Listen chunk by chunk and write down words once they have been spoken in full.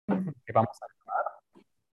que vamos a hablar.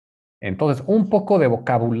 Entonces, un poco de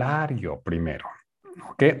vocabulario primero.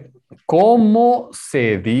 ¿Ok? ¿Cómo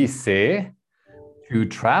se dice to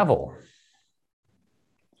travel?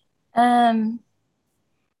 Um,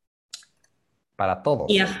 Para todos.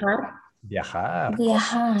 Viajar. Viajar.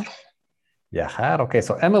 Viajar. Viajar. Ok,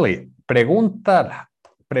 so Emily,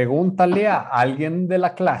 pregúntale a alguien de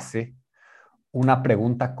la clase una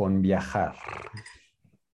pregunta con viajar.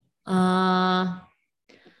 Ah,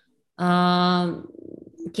 ah,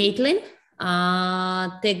 Caitlin,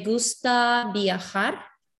 ¿te gusta viajar?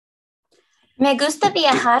 Me gusta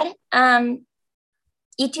viajar.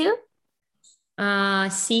 ¿Y tú?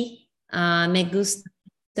 Sí, me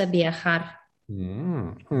gusta viajar.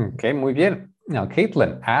 Ok, muy bien. Now,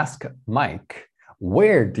 Caitlin, ask Mike,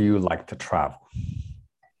 where do you like to travel?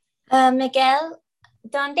 Miguel,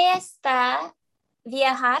 ¿dónde está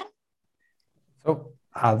viajar? So,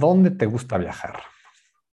 ¿a dónde te gusta viajar?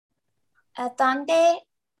 ¿A dónde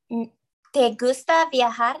te gusta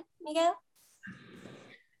viajar, Miguel?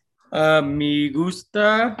 Me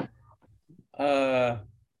gusta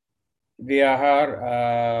viajar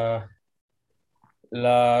a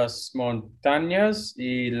las montañas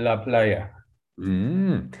y la playa.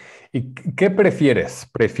 Mm. ¿Y qué prefieres?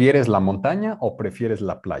 ¿Prefieres la montaña o prefieres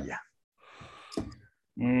la playa?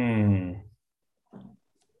 Mm,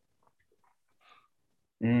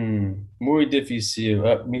 Muy difícil.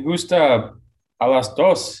 Me gusta a las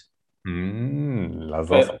dos. Las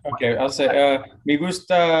dos. Okay, me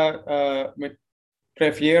gusta,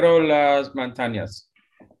 prefiero las montañas.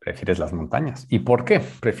 Prefieres las montañas. ¿Y por qué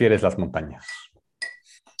prefieres las montañas?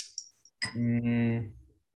 Mm,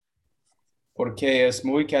 Porque es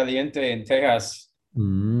muy caliente en Texas.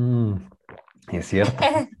 Mm, es cierto.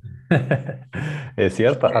 Es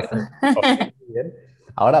cierto. Ok, muy bien.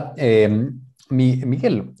 Ahora,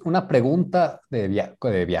 Miguel, una pregunta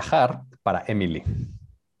de viajar para Emily.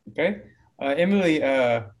 Okay. Emily,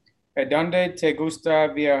 ¿a dónde te gusta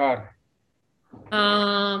viajar?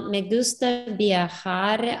 Me gusta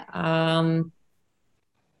viajar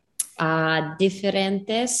a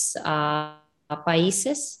diferentes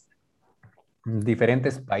países.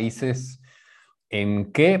 Diferentes países.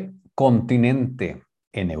 ¿En qué continente?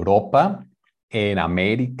 ¿En Europa? ¿En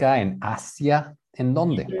América? ¿En Asia? ¿En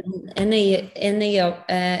dónde? En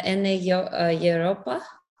Europa.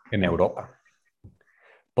 En Europa.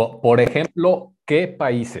 Por ejemplo, ¿qué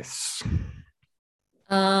países?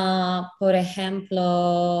 Por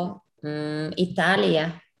ejemplo,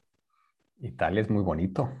 Italia. Italia es muy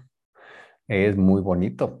bonito. Es muy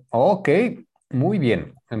bonito. Ok, muy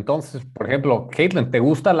bien. Entonces, por ejemplo, Caitlin, ¿te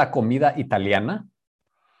gusta la comida italiana?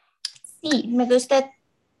 Sí, me gusta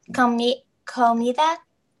comida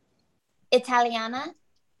italiana.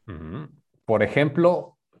 Ujú. Por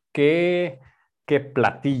ejemplo, ¿qué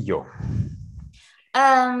platillo?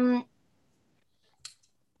 Um,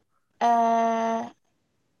 uh,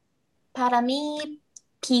 para mí,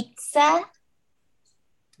 pizza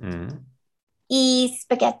Mm, y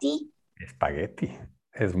spaghetti espagueti.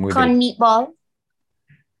 Es muy con delicioso. meatball,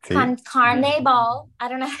 Sí. con carne ball. I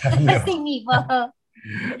don't know how to say meatball.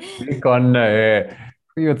 Sí, con,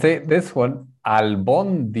 you would say this one,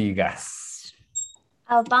 albóndigas.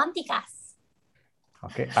 Albóndigas.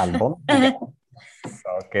 Ok, albóndigas.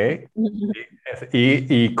 Ok.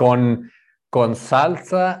 Y con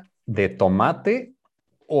salsa de tomate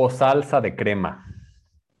o salsa de crema.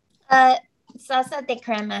 Uh, Salsa de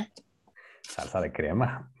crema. Salsa de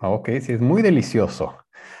crema. Ok, sí, es muy delicioso.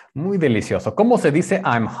 Muy delicioso. ¿Cómo se dice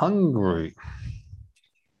I'm hungry?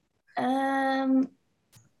 Um,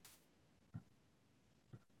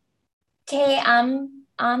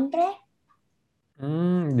 hambre?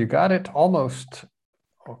 You got it, almost.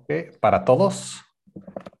 Ok, para todos.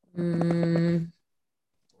 Mm,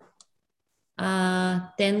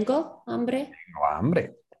 Tengo hambre. Tengo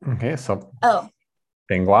hambre. Ok, so Oh,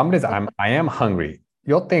 tengo hambre. I am hungry.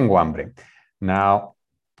 Yo tengo hambre. Now,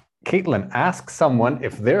 Caitlin, ask someone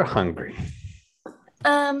if they're hungry.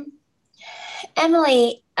 um,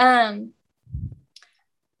 Emily,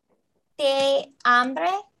 ¿de hambre?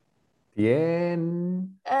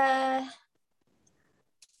 Tien, Uh,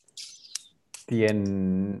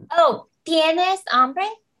 tien, ¿Tienes hambre?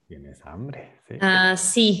 tienes hambre, sí.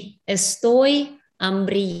 Sí, estoy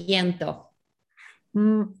hambriento.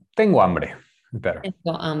 Tengo hambre. Better.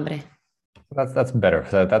 Tengo hambre. That's better.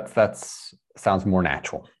 So that's sounds more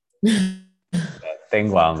natural.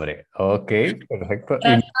 Tengo hambre. Ok, perfecto.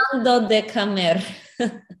 Tratando de comer.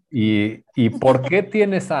 ¿Y por qué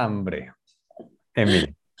tienes hambre,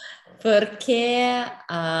 Emily? Porque,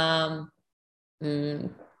 ah, mm,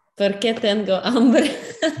 ¿por qué tengo hambre?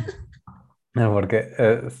 No, porque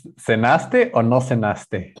 ¿cenaste o no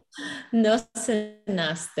cenaste? No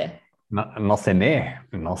cenaste. No, no cené,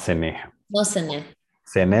 no cené. No cené.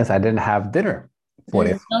 Cené, I didn't have dinner. Por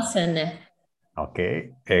eso. No cené. Ok,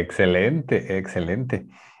 excelente, excelente.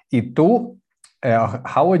 ¿Y tú,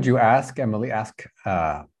 how would you ask, Emily, ask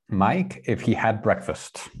Mike if he had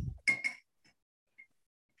breakfast?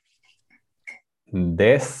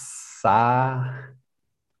 Desa...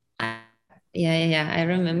 Yeah, I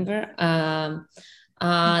remember.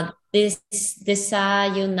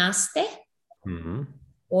 Desayunaste Mhm.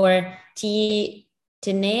 or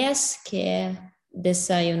tenías que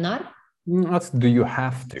desayunar. That's do you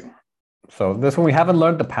have to. So this one we haven't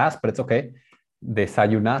learned the past, but it's okay.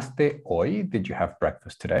 ¿Desayunaste hoy? Did you have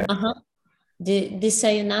breakfast today? Ajá.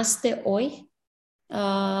 ¿Desayunaste hoy?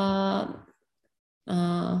 Uh,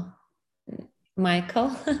 uh, Michael.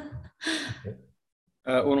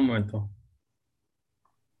 Un momento.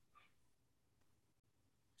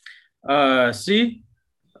 Sí,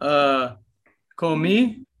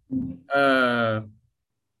 comí.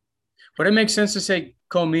 Would it make sense to say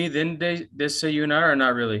comí then desayunar or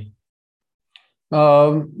not really?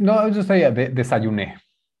 No, I was just say desayuné.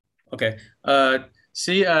 Okay.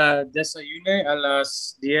 Sí, desayuné a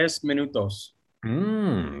las 10 minutos.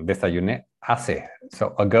 Desayuné hace.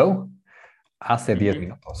 So ago, hace 10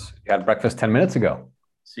 minutos. You had breakfast 10 minutes ago.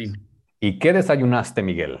 Sí. ¿Y qué desayunaste,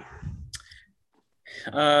 Miguel?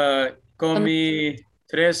 Comí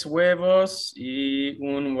 3 huevos y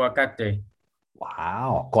un aguacate.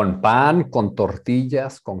 Wow. ¿Con pan, con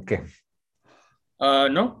tortillas, con qué?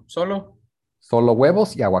 No, solo Solo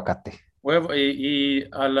huevos y aguacate. huevo y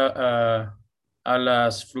a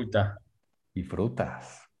las frutas. Y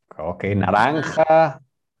frutas. Ok, naranja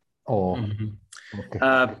o qué.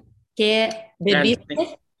 ¿Qué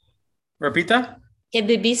bebiste? Repita. ¿Qué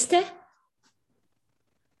bebiste?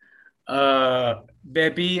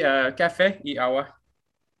 Bebí café y agua.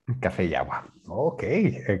 Café y agua. Ok,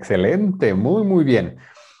 excelente, muy, muy bien.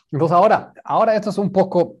 Entonces ahora esto es un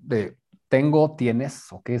poco de tengo, tienes,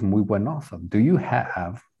 ok, es muy bueno. So do you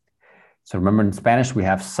have, so remember in Spanish we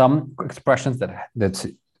have some expressions that's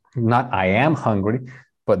not I am hungry,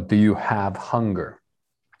 but do you have hunger?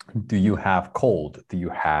 Do you have cold? Do you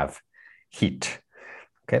have heat?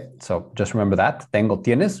 Okay, so just remember that. Tengo,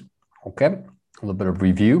 tienes. Okay, a little bit of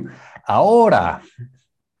review. Ahora,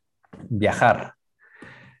 viajar.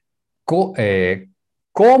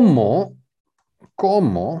 ¿Cómo?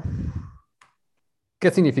 ¿Cómo?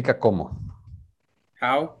 ¿Qué significa cómo?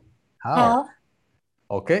 How? How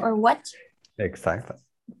Ok, or what? exacto.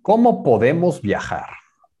 ¿Cómo podemos viajar?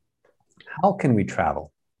 How can we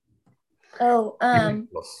travel? Oh,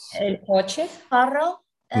 Ejemplos. El coche. carro,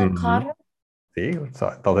 el Ujú. carro. Sí,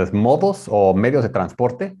 entonces modos o medios de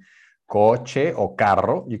transporte, coche o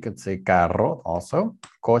carro, you could say carro also.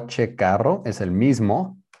 Coche, carro es el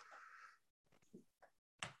mismo.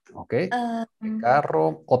 Ok,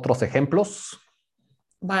 carro, otros ejemplos.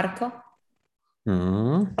 Barco.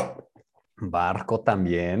 Mm, barco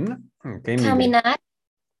también. Ok, Miguel. Caminar,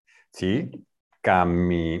 Sí,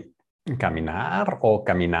 caminar o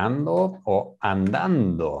caminando o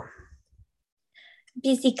andando.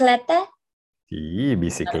 bicicleta, Sí,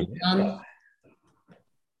 bicicleta. Avión.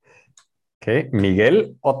 Ok,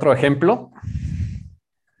 Miguel, otro ejemplo.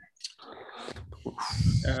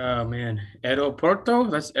 Man, aeropuerto.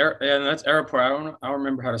 That's airport. I don't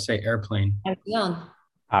remember how to say airplane. Avión.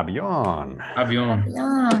 Avión. Avión.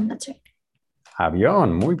 avión, that's right.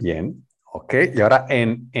 Avión, muy bien. Ok, y ahora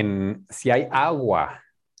si hay agua.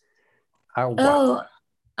 Agua. Oh,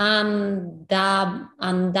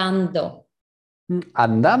 Andando.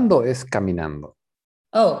 Andando es caminando.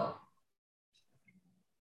 Oh.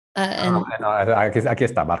 No, aquí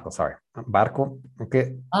está, barco, sorry. Barco, ok.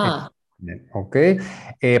 Ok.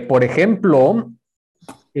 Por ejemplo,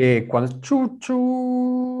 cuando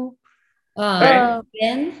chuchu. oh,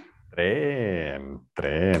 Tren.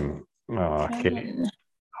 Tren. Ok. train.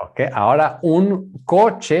 Ok. Ahora un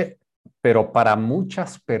coche, pero para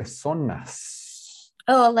muchas personas.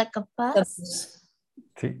 Oh, like a bus.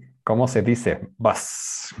 ¿Sí? ¿Cómo se dice?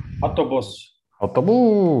 Bus. Autobús.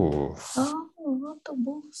 Autobús. Oh,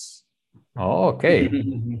 autobús. Ok.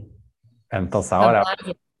 Entonces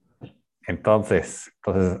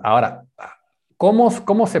Caballo. ahora,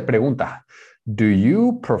 ¿cómo se pregunta? Do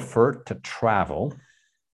you prefer to travel?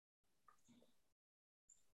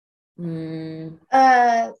 Uh,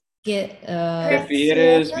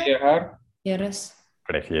 ¿Prefieres viajar? ¿Quieres?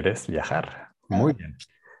 ¿Prefieres viajar? Muy bien.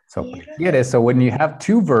 So, prefieres, so when you have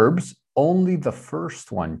two verbs, only the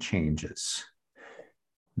first one changes.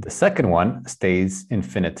 The second one stays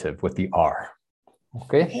infinitive with the R.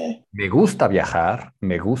 Okay. Me gusta viajar,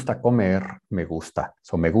 me gusta comer, me gusta.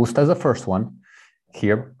 So me gusta is the first one.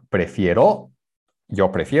 Here, prefiero, yo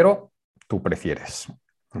prefiero, tú prefieres.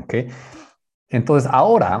 Okay. Entonces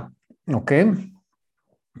ahora, okay,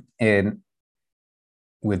 and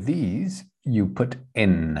with these, you put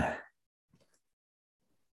en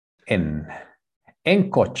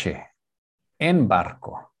coche, en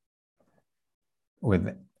barco,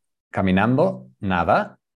 with caminando,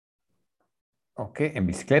 nada, ok, en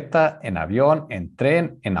bicicleta, en avión, en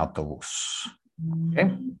tren, en autobús. Ok,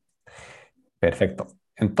 perfecto.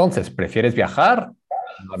 Entonces, ¿prefieres viajar?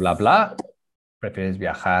 Bla, bla, bla. ¿Prefieres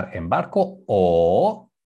viajar en barco o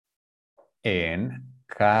en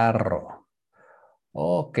carro?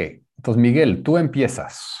 Ok, entonces Miguel, tú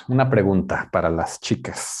empiezas. Una pregunta para las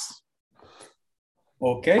chicas.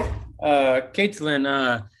 Okay. Caitlin,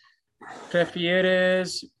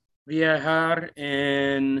 ¿prefieres viajar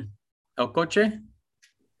en el coche?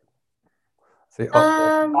 Sí,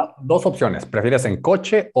 Um, dos opciones. ¿Prefieres en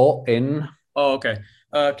coche o en... Oh, okay.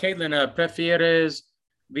 Caitlin, ¿prefieres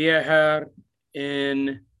viajar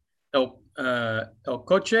en el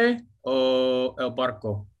coche o el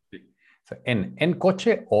barco? en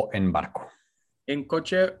coche o en barco? ¿En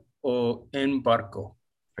coche o en barco?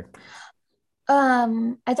 Perfecto.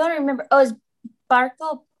 I don't remember. Oh, is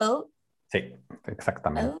barco boat? Sí,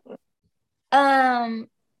 exactamente. Oh.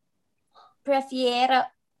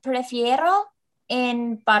 Prefiero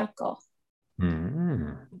en barco.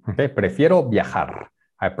 Ok, prefiero viajar.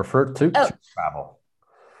 I prefer to Oh, travel.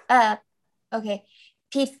 uh, okay.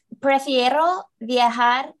 Prefiero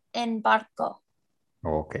viajar en barco.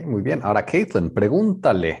 Ok, muy bien. Ahora, Caitlin,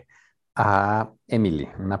 pregúntale a Emily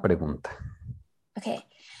una pregunta. Okay.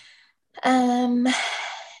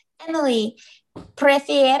 Emily,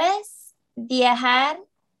 ¿prefieres viajar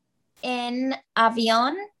en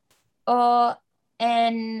avión o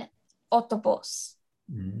en autobús?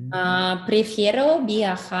 Prefiero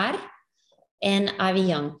viajar en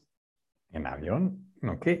avión. ¿En avión?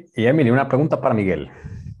 Ok. Y Emily, una pregunta para Miguel.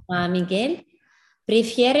 Miguel,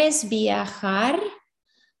 ¿prefieres viajar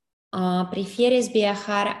a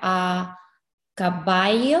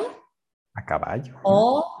caballo ¿A caballo?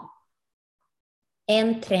 o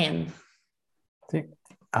en tren? Sí.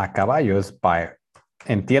 A caballo es by...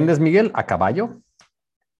 ¿Entiendes, Miguel? ¿A caballo?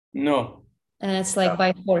 No. It's like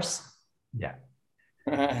by horse. Ya.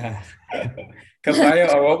 Caballo,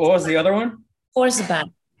 or what was the other one? Horseback.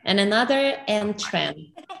 And another en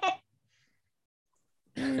tren.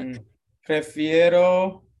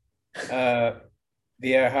 Prefiero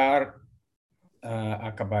viajar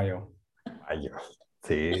a caballo. Caballo.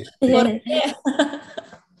 Sí. ¿Por qué?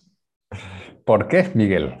 ¿Por qué,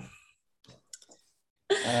 Miguel?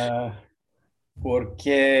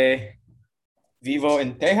 Porque vivo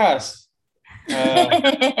en Texas.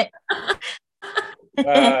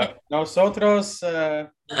 Nosotros,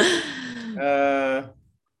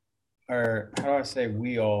 or how do I say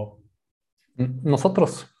we all?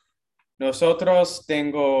 Nosotros. Nosotros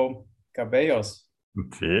tengo cabellos.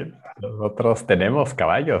 Sí, nosotros tenemos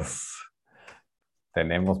caballos.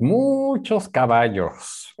 Tenemos muchos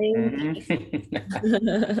caballos.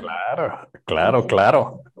 Claro, claro,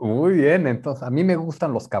 claro. Muy bien, entonces a mí me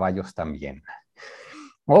gustan los caballos también.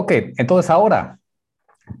 Ok, entonces ahora,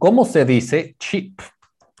 ¿cómo se dice cheap?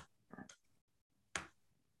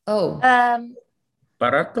 Oh,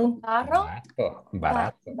 Barato. Barato.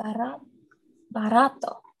 Barato.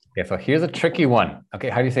 Barato. Okay, so here's a tricky one. Okay,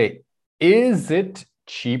 how do you say, is it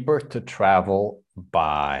cheaper to travel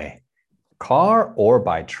by car or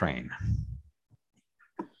by train?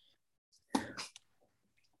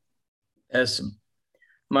 Es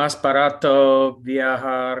más barato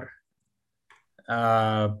viajar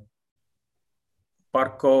a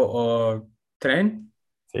barco o tren.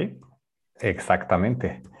 Sí,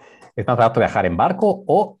 exactamente. Es más barato viajar en barco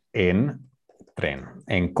o en tren,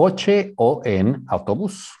 en coche o en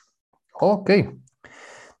autobús. Ok.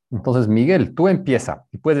 Entonces, Miguel, tú empieza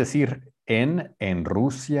y puedes decir en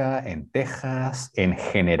Rusia, en Texas, en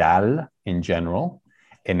general, en general,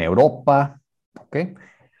 en Europa, ¿ok?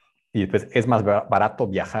 Y después es más barato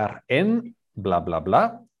viajar en bla, bla,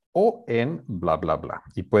 bla o en bla, bla, bla.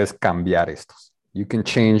 Y puedes cambiar estos. You can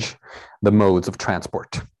change the modes of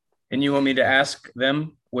transport. And you want me to ask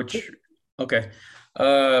them which? Okay.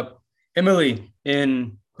 Emily,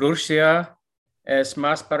 en Rusia es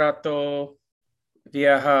más barato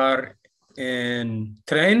viajar en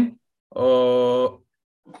tren o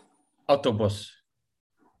autobús.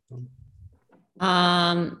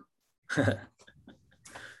 um,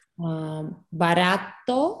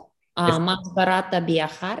 barato, Es, más barata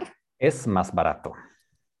viajar. es más barato.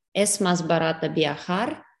 Es más barato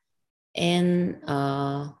viajar en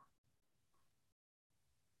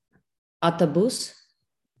autobús.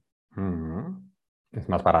 Es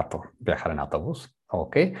más barato viajar en autobús.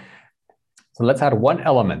 Okay. So let's add one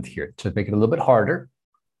element here to make it a little bit harder.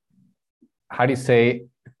 How do you say,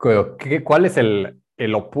 ¿cuál es el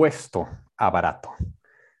opuesto a barato?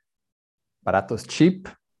 Barato es cheap.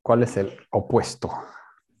 ¿Cuál es el opuesto?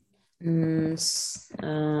 Es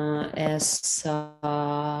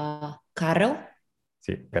caro.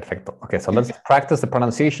 Sí, perfecto. Okay, so let's practice the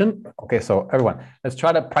pronunciation. Okay, so everyone, let's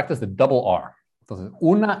try to practice the double R. Entonces,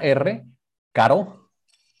 una R, caro.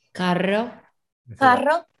 Carro.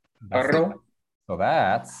 Carro. Carro.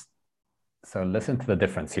 So listen to the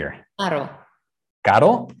difference here. Caro.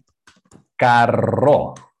 Caro,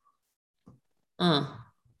 carro.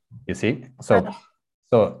 You see?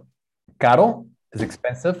 So caro is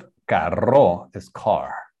expensive. Carro is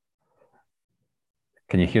car.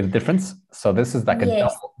 Can you hear the difference? So this is like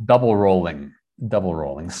Yes. a double rolling,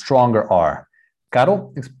 stronger R.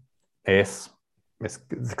 Caro es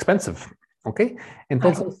expensive. Okay?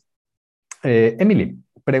 Entonces, Emily,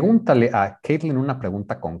 pregúntale a Caitlin una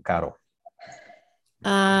pregunta con caro.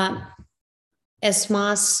 Es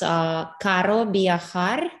más caro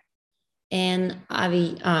viajar en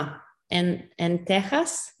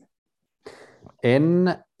Texas.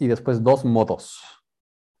 Y después dos modos.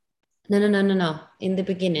 No. In the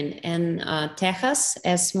beginning. En Texas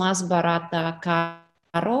es más barata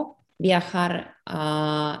caro viajar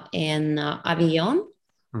en avión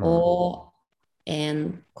o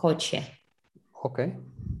en coche. Okay.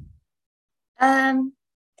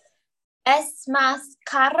 Es más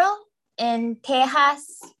caro en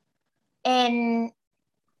Texas en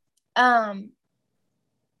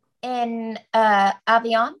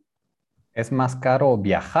avión. Es más caro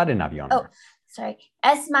viajar en avión. Oh, sorry.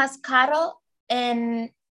 Es más caro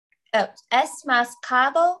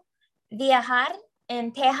viajar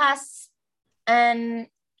en Texas en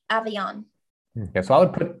avión. Okay, so I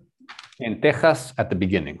would put in Texas at the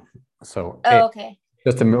beginning. So Okay.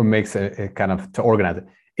 just to make it kind of to organize it.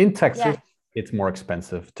 In Texas, Yeah. it's more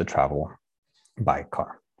expensive to travel by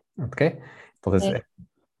car. Okay. Entonces,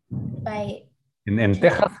 en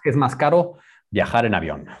Texas es más caro viajar en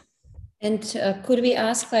avión. And could we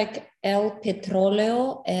ask, like, el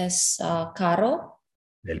petróleo es caro?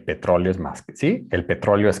 El petróleo es más, sí, el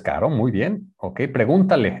petróleo es caro, muy bien. Ok,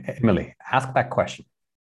 pregúntale, Emily, ask that question.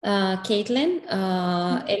 Caitlin,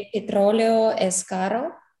 el petróleo es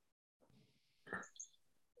caro?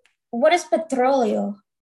 What is petróleo?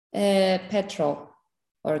 Petrol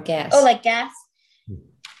or gas. Oh, like gas?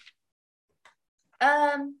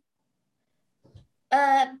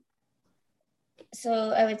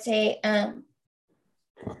 So I would say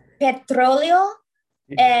petróleo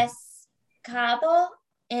es caro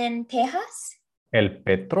en Texas. El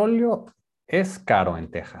petróleo es caro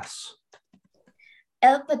en Texas.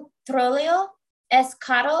 El petróleo es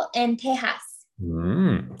caro en Texas.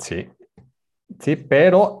 Sí. Sí,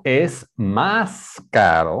 pero es más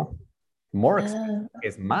caro,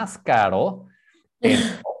 es más caro en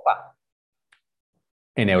Europa.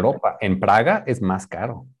 En Europa, en Praga es más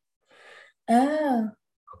caro.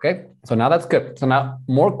 Okay, so now that's good. So now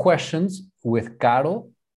more questions with caro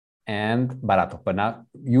and barato, but now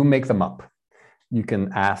you make them up. You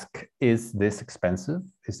can ask, is this expensive?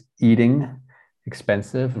 Is eating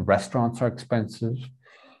expensive? Restaurants are expensive.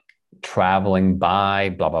 Traveling by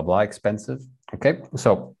blah, blah, blah expensive. Okay,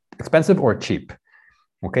 so expensive or cheap.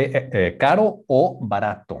 Okay, caro o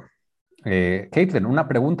barato. Caitlin, una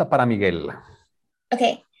pregunta para Miguel.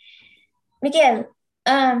 Okay, Miguel,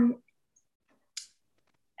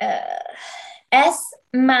 es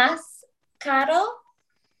más caro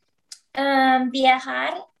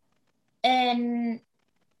viajar en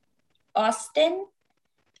Austin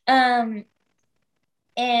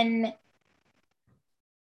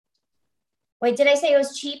wait, did I say it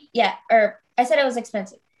was cheap? Yeah, or I said it was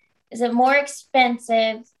expensive. Is it more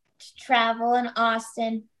expensive to travel in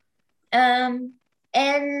Austin en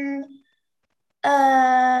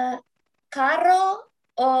carro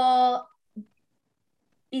o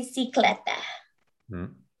bicicleta?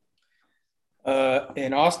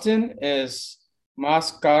 In Austin es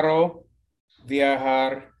más caro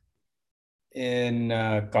viajar en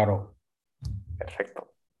carro. Perfecto.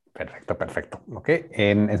 Ok,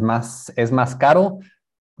 es más caro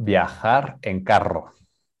viajar en carro.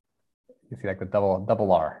 You see, like the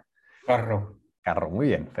double R. Carro, muy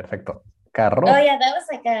bien, perfecto. Carro. Oh yeah, that was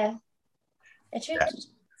like a trick. Yeah.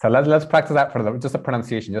 So let's practice that for just the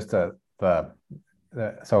pronunciation, just so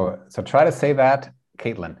try to say that,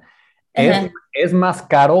 Caitlin. Es más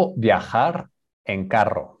caro viajar en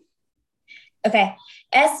carro. Okay.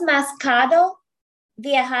 Es más caro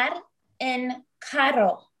viajar en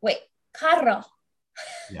carro. Wait, carro.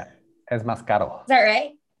 Yeah. Es más caro. Is that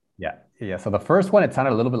right? Yeah. Yeah. So the first one, it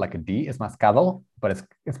sounded a little bit like a D. Es más caro, but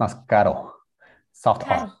it's más caro. Soft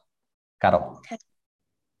R. Caro. Caro.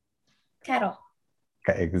 Caro.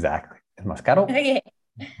 Okay, exactly. Es más caro. Okay.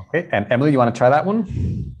 Okay. And Emily, you want to try that one?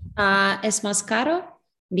 Es más caro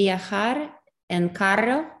viajar en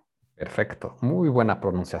carro. Perfecto. Muy buena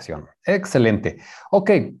pronunciación. Excelente.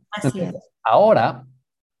 Ok. Así es. Ahora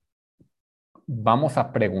vamos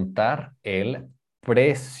a preguntar el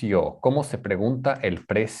precio. ¿Cómo se pregunta el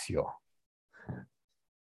precio?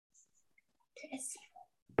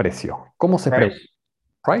 Precio. ¿Cómo se pregunta?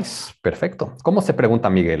 Price. Perfecto. ¿Cómo se pregunta,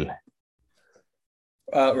 Miguel?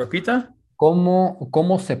 Repita.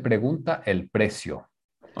 ¿Cómo se pregunta el precio?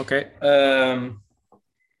 Ok.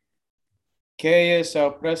 ¿Qué es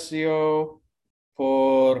el precio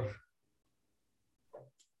por...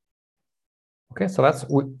 Okay, so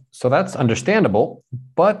that's understandable,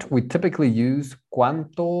 but we typically use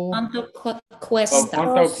cuánto Cuesta?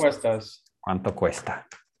 ¿Cuánto cuestas? cuánto cuesta.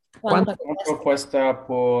 ¿Cuánto ¿Cuánto cuesta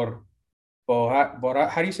por... how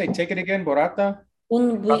do you say ticket again? ¿Borata?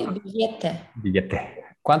 Un billete. Billete.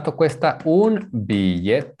 ¿Cuánto cuesta un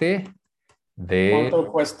billete ¿Cuánto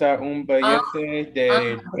cuesta un billete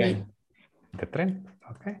de tren? de tren?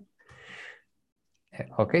 Okay.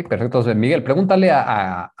 Ok, perfecto. Entonces, Miguel, pregúntale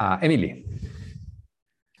a Emily.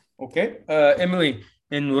 Ok. Emily,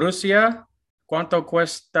 en Rusia, ¿cuánto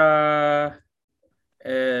cuesta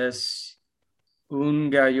es un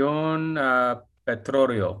gallón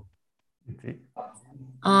petróleo? Sí.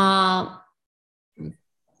 Ah,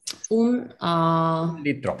 un Un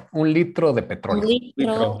litro de petróleo.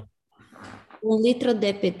 Litro. un litro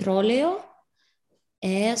de petróleo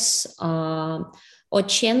es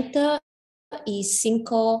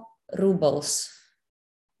 85 rublos.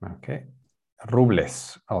 Ok.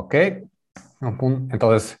 Rubles. Ok.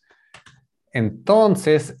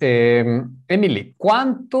 Entonces, Emily,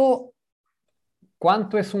 ¿cuánto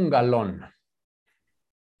es un galón?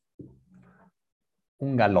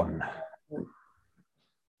 Un galón.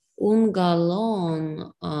 Un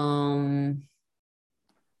galón.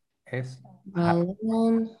 Es,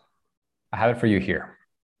 Galón I have it for you here.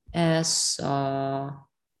 es.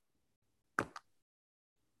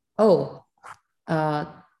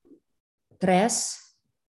 Tres.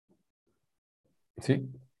 Sí.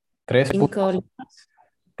 5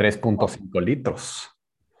 3.5 litros.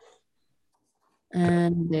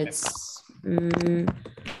 and it's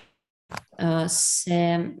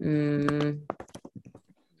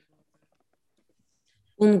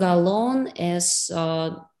un galón es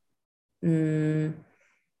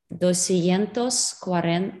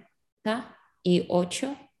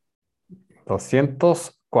 248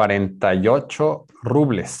 248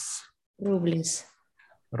 rubles. rubles.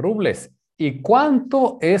 Rubles. ¿Y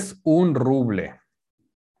cuánto es un ruble?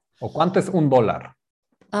 ¿O cuánto es un dólar?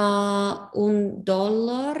 Un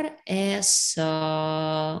dólar es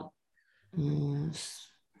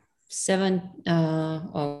seven,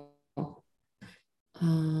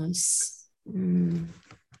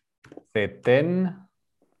 Seten,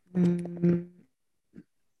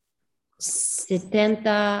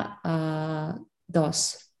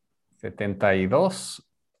 72.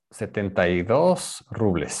 72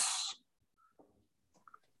 rubles.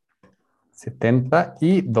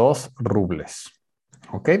 72 rubles.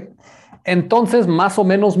 ¿Ok? Entonces, más o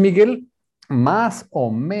menos, Miguel, más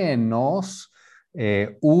o menos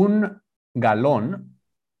un galón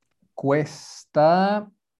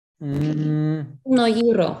cuesta... 1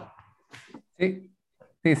 euro. Sí,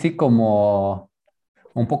 como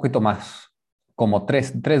un poquito más, como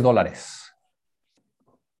 $3.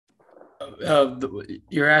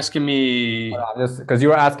 You're asking me... Because you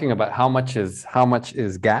were asking about how much is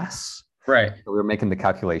gas. Right. So we were making the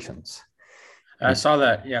calculations. I saw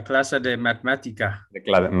that. Yeah, clase de matemática.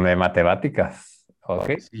 De matemáticas.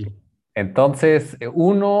 Ok. Sí. Entonces,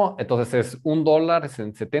 entonces es $1 es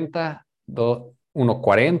en 70,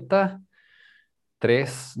 1.40,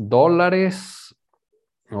 $3.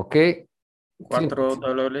 Ok.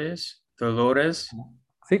 $4.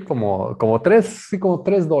 Sí, como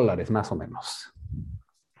 $3 más o menos.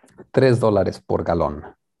 $3 por galón.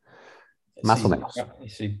 Más Sí, o menos.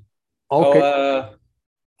 sí. Ok.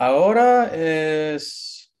 Ahora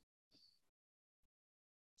es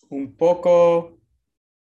un poco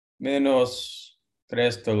menos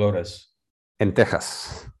 $3 En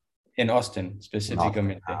Texas. en Austin, No.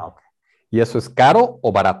 específicamente. Ok. ¿Y eso es caro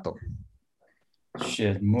o barato?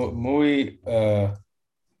 Shit, muy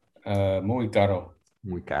caro.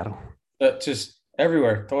 Muy caro. Just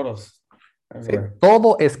everywhere, todos. Sí,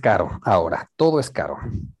 todo es caro ahora, todo es caro.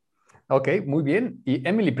 Ok, muy bien. Y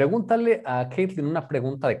Emily, pregúntale a Caitlin una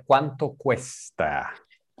pregunta de cuánto cuesta.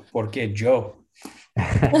 Porque yo.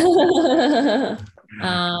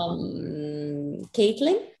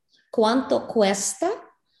 Caitlin, ¿cuánto cuesta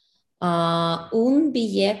un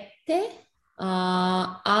billete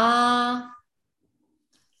a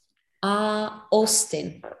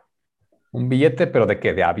Austin? Un billete, pero ¿de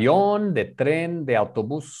qué? ¿De avión, de tren, de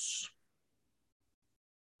autobús?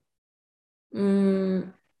 Mm,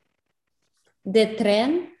 de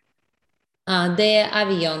tren, de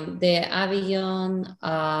avión,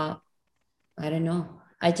 I don't know.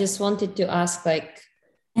 I just wanted to ask, like,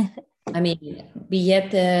 I mean,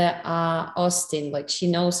 billete a Austin, like she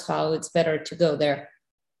knows how it's better to go there.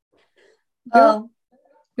 Yeah, Oh,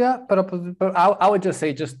 yeah, but I would just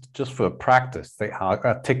say just for practice, say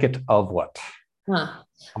a ticket of what? Ah,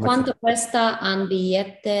 How much is ¿cuánto cuesta un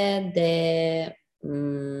billete de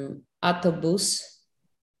autobús?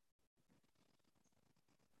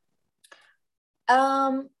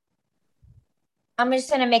 I'm just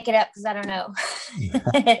gonna make it up because I don't know.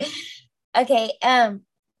 Okay.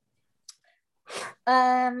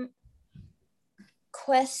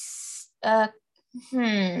 Quest. How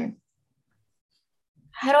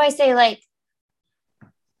do I say like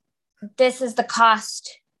this is the cost?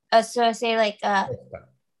 So I say like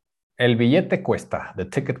El billete cuesta. The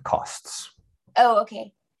ticket costs. oh,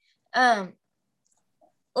 okay.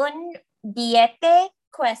 Un billete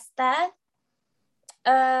cuesta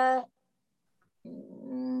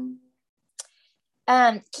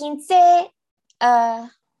 15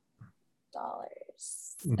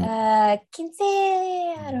 dollars. 15,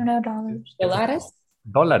 I don't know, dollars. ¿Dólares?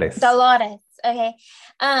 Dólares. Dolores. Okay.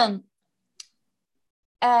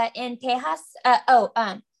 In Texas.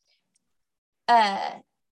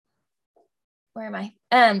 Where am I?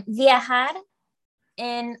 Viajar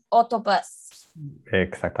en autobús.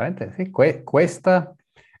 Exactamente, sí. Cuesta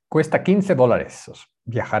 $15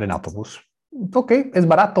 viajar en autobús. Ok, es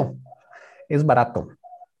barato. Es barato.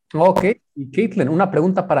 Ok, y Caitlin, una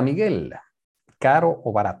pregunta para Miguel. ¿Caro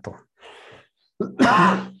o barato?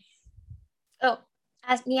 Oh,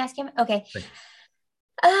 ask him. Okay. Sí.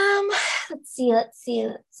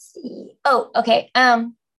 Let's see. Oh, okay.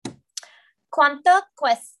 ¿Cuánto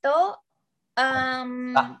cuesta?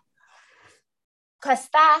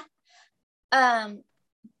 Cuesta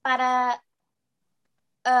para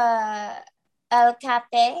el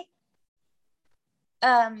café.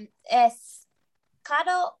 ¿Es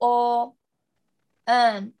caro o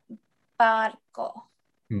barco?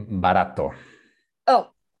 Barato.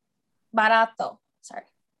 Oh, barato. Sorry.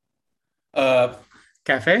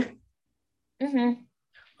 Café. Mm-hmm.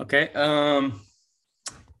 Okay.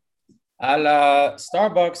 A la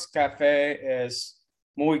Starbucks café es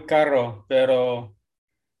muy caro, pero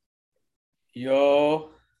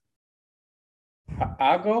yo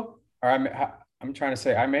hago, or I'm trying to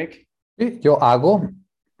say I make. Sí, yo hago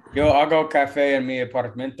Yo hago café en mi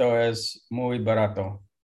apartamento, es muy barato.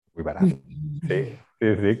 muy barato. Sí,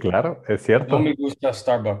 sí, sí, claro, es No cierto. me gusta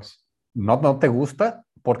Starbucks. ¿No te gusta?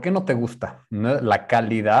 ¿Por qué no te gusta? ¿La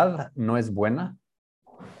calidad no es buena?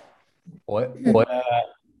 ¿O,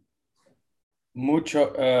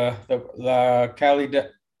 Mucho la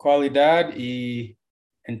calidad y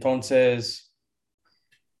entonces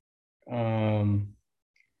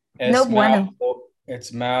es No bueno.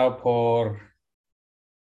 it's mal por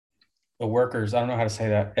the workers. I don't know how to say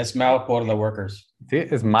that. Es mal por the workers. sí,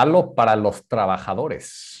 es malo para los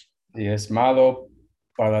trabajadores? Y es malo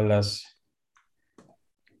para las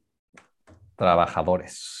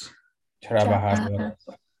Trabajadores. trabajadoras.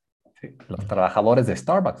 Sí, los trabajadores de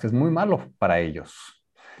Starbucks. Es muy malo para ellos.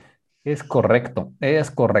 Es correcto,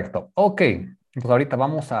 es correcto. Ok, pues ahorita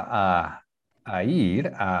vamos a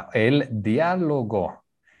ir a el diálogo.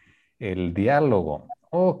 El diálogo.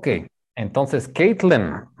 Ok, entonces,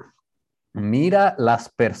 Caitlin, mira las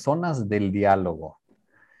personas del diálogo.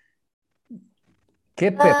 Oh, ¿Qué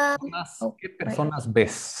right. personas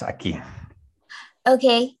ves aquí?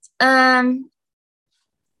 Okay.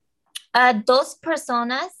 Dos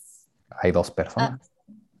personas. Hay dos personas.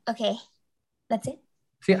 Okay. That's it.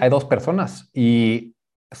 Sí, hay dos personas. ¿Y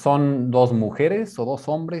son dos mujeres o dos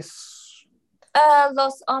hombres?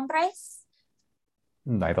 Los hombres.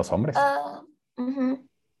 Hay dos hombres. Mhm.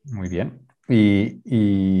 Muy bien.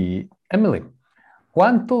 Y Emily,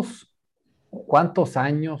 ¿cuántos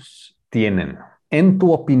años tienen? En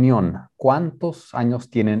tu opinión, ¿cuántos años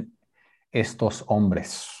tienen estos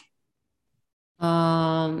hombres?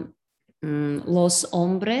 Los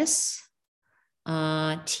hombres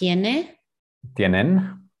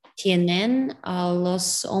 ¿Tienen?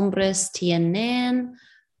 los hombres tienen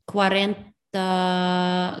 40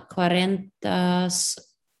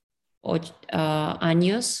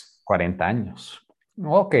 años. 40 años.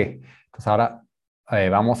 Ok. Entonces ahora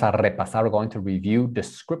vamos a repasar. We're going to review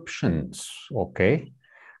descriptions. Ok.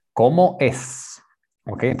 ¿Cómo es?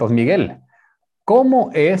 Ok. Entonces, Miguel,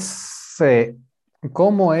 ¿cómo es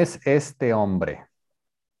este hombre?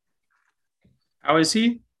 How is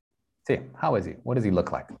he? Sí. How is he? What does he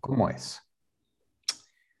look like? ¿Cómo es?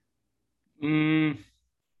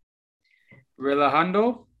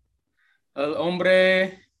 Relajando. El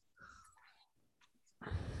hombre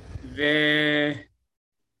ve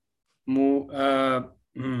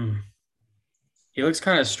he looks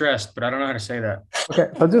kind of stressed, but I don't know how to say that. Okay,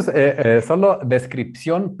 entonces, solo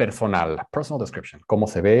descripción personal, personal description. ¿Cómo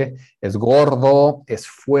se ve? ¿Es gordo? ¿Es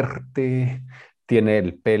fuerte? ¿Tiene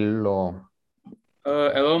el pelo?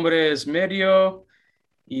 El hombre es medio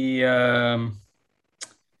y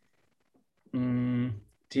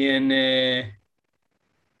tiene.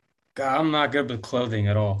 God, I'm not good with clothing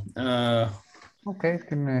at all. Ok,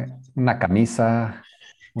 tiene una camisa,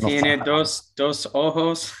 unos Tiene zapatos. dos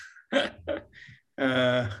ojos.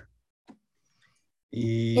 uh,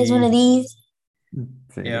 Is one of y, these.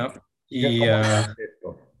 Sí. yeah, y, ¿Cómo uh, es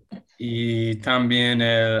esto? y también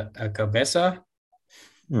la cabeza.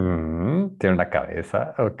 Tiene una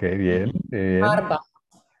cabeza. Ok, bien, bien. Barba.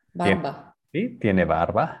 Tiene, Barba. sí, tiene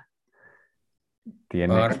barba.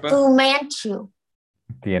 Tiene, Barba. Fu Manchu.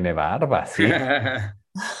 tiene barba, sí.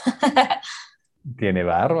 Tiene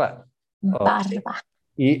barba. Ok. Barba.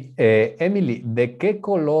 Y Emily, ¿de qué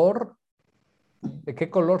color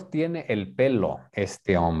tiene el pelo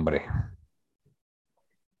este hombre?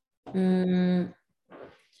 Mm,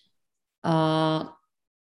 ah,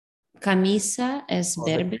 camisa es O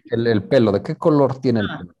verde. el pelo, ¿de qué color tiene el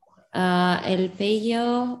pelo? El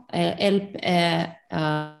pelo,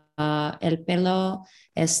 el pelo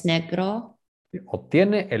es negro. O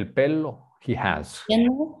tiene el pelo, he has. Tiene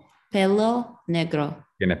pelo negro.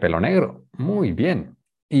 Tiene pelo negro. Muy bien.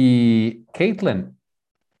 Y Caitlin,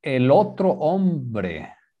 el otro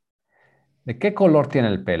hombre, ¿de qué color tiene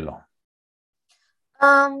el pelo?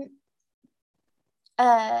 Um,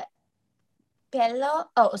 uh,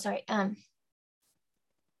 pelo. Oh, sorry.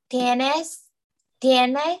 Tiene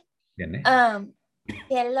Tiene.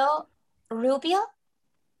 pelo rubio.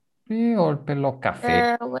 Sí, o el pelo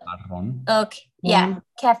café, marrón. Okay, yeah,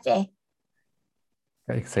 cafe.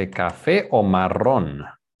 Dice café o marrón.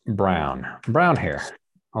 Brown. Brown hair.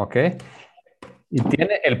 Ok. ¿Y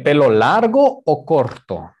tiene el pelo largo o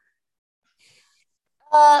corto?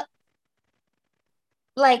 Uh,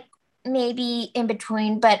 like maybe in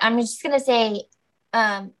between, but I'm just gonna say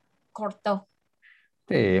corto.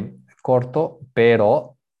 Sí, corto,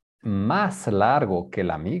 pero más largo que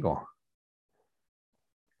el amigo.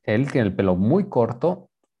 Él tiene el pelo muy corto.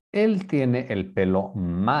 Él tiene el pelo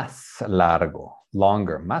más largo.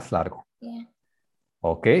 Longer, más largo. Yeah,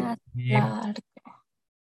 Ok. más Y- largo.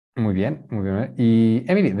 muy bien, muy bien. Y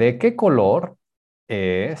Emily, ¿de qué color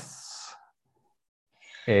es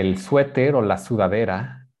el suéter o la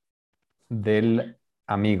sudadera del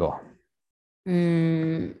amigo?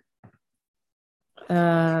 Mm,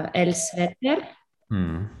 el suéter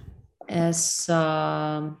Mm, el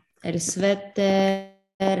suéter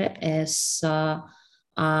es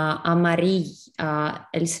amarillo.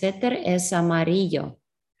 El suéter es amarillo.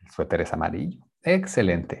 el suéter es amarillo.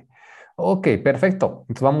 Excelente. Ok, perfecto.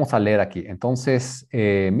 Entonces vamos a leer aquí. Entonces,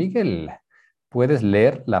 Miguel, ¿puedes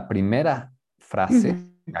leer la primera frase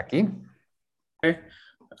aquí? Okay.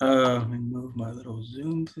 Let me move my little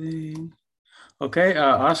Zoom thing. Okay.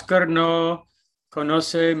 Oscar no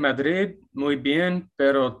conoce Madrid muy bien,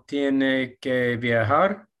 pero tiene que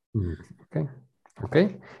viajar. Ok, ok.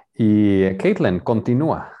 Y Caitlin,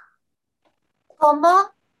 continúa. ¿Cómo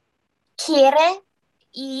quiere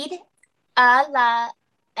ir a la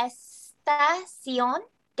estación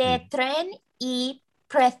de tren y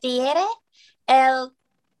prefiere el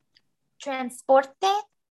transporte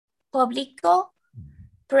público?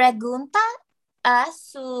 Pregunta a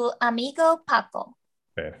su amigo Paco.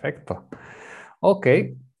 Perfecto. Ok,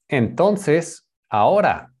 entonces,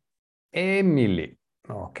 ahora, Emily.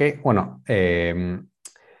 Ok, bueno,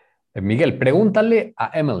 Miguel, pregúntale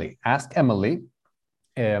a Emily. Ask Emily,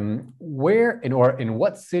 where in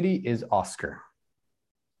what city is Oscar?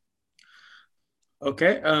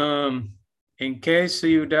 Okay. ¿En qué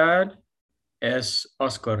ciudad es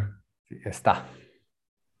Oscar? Está.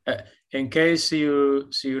 ¿En qué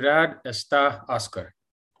ciudad está Oscar?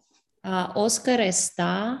 Oscar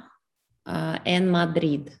está en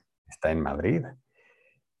Madrid. Está en Madrid.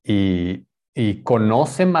 Y ¿Y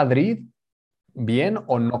conoce Madrid bien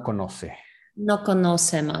o no conoce? No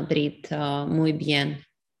conoce Madrid muy bien.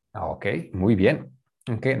 Okay, muy bien.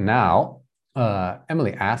 Okay, now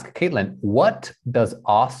Emily asked Caitlin, what does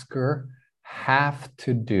Oscar have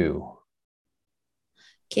to do?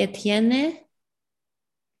 ¿Qué tiene?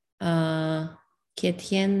 ¿Qué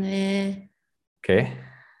tiene? ¿Qué?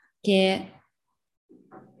 ¿Qué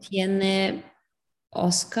tiene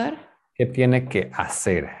Oscar? ¿Qué tiene que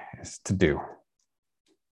hacer? Es to do.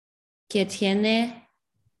 ¿Qué tiene?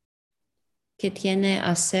 ¿Qué tiene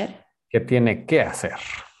hacer? ¿Qué tiene que hacer?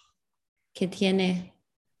 ¿Qué tiene?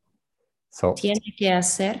 So, ¿Tiene que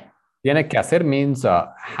hacer? tiene que hacer means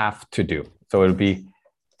have to do. So it'll be,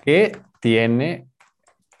 ¿qué tiene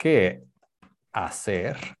que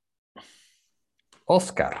hacer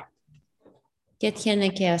Oscar? ¿Qué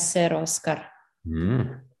tiene que hacer Oscar?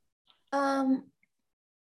 Mm. Um,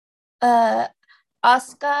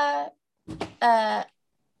 Oscar, uh,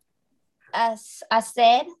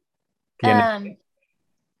 hacer, Tiene,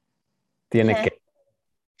 tiene huh. que.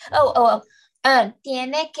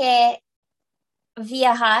 Tiene que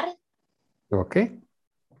viajar. Okay,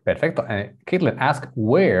 perfecto. Caitlin, ask,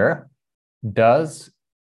 where does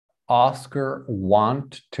Oscar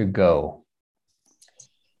want to go?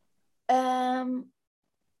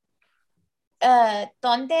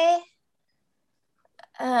 ¿Dónde,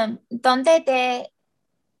 dónde de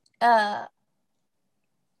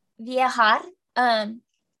viajar?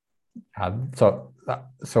 So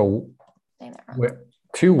Saying that wrong.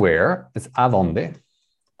 to where is a dónde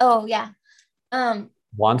Oh yeah.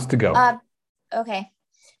 wants to go. Okay.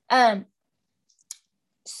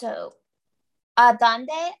 So, ¿a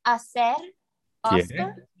dónde hacer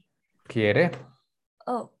Oscar? Quiere.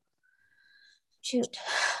 Oh, shoot.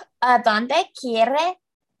 ¿A dónde quiere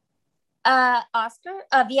Oscar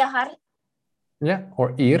viajar? Yeah,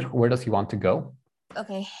 or ir. Where does he want to go?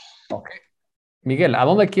 Okay. Okay. Miguel, ¿a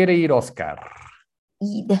dónde quiere ir Oscar?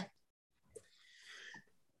 Id.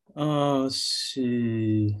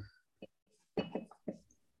 Sí.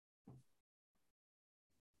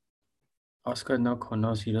 Oscar no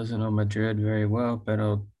conoce, he doesn't know Madrid very well,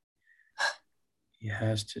 pero he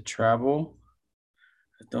has to travel.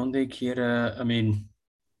 Donde quiera, I mean,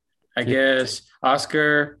 I guess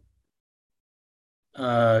Oscar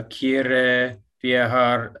quiere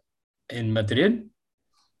viajar en Madrid.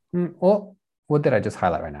 Oh, what did I just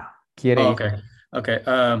highlight right now? Quiere Oh, ir. okay. Okay.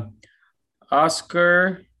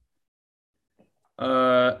 Oscar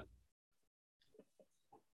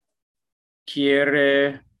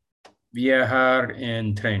quiere viajar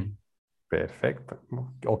en tren. Perfecto.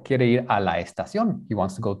 O quiere ir a la estación. He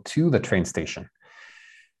wants to go to the train station.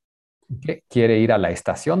 Okay. Quiere ir a la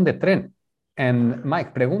estación de tren. And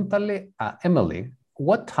Mike, pregúntale a Emily,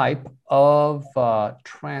 what type of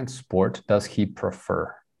transport does he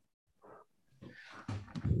prefer?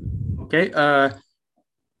 Okay.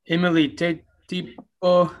 Emily, ¿qué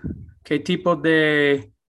tipo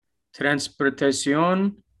de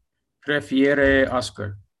transportación prefiere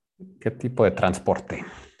Oscar? ¿Qué tipo de transporte?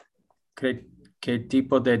 ¿Qué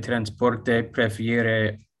tipo de transporte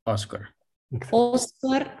prefiere Oscar?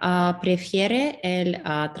 Oscar prefiere el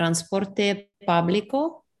transporte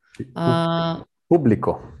público.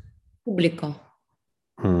 Público. Público.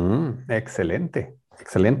 Excelente,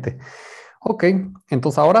 excelente. Ok,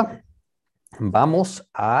 entonces ahora vamos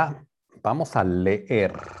a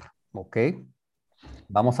leer, ¿ok?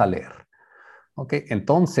 Vamos a leer. Ok,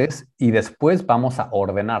 entonces, y después vamos a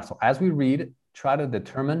ordenar. So as we read, try to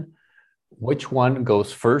determine which one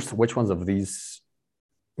goes first, which ones of these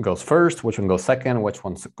goes first, which one goes second, which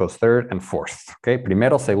one goes third and fourth. Ok,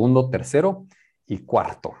 primero, segundo, tercero y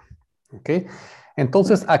cuarto. Ok,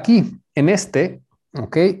 entonces aquí, en este,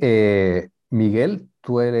 ok, Miguel,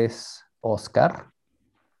 tú eres Oscar.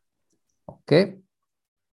 Ok,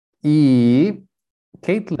 y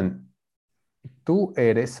Caitlin, tú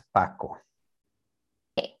eres Paco.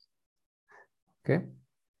 Ok,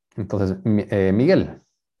 entonces, Miguel.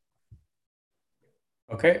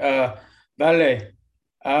 Ok, dale.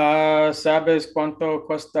 ¿Sabes cuánto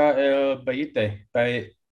cuesta el billete?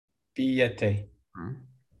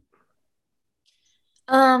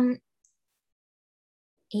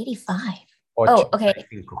 85. Oh, okay.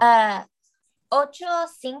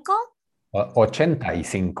 85.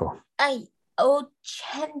 85. Ay,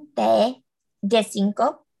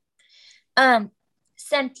 85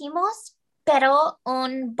 centimos, pero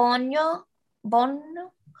un bono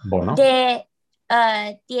Bono. de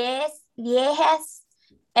 10 viejas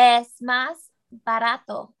es más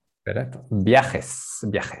barato. Perfecto. Viajes.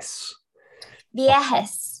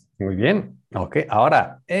 Viejas. Muy bien. Ok,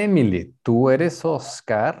 ahora, Emily, tú eres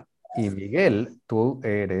Oscar Y Miguel, tú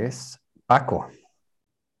eres Paco.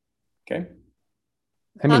 Okay.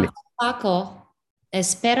 Emily. Paco,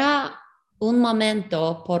 espera un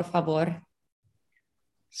momento, por favor.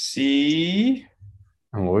 Sí.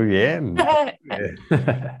 Muy bien.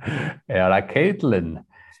 Ahora Caitlin.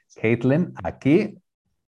 Caitlin, aquí.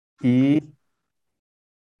 Y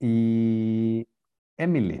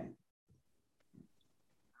Emily.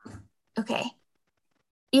 Okay.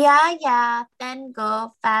 Ya,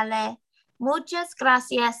 tengo, vale. Muchas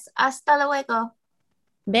gracias. Hasta luego.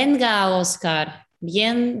 Venga, Oscar.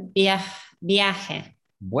 Bien viaje.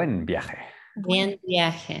 Buen viaje. Bien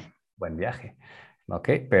viaje. Buen viaje. Ok,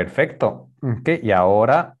 perfecto. Ok, y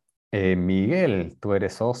ahora, Miguel, tú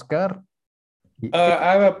eres Oscar. Y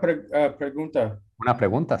Haga pregunta, una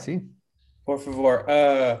pregunta, sí. por favor.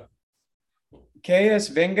 ¿Qué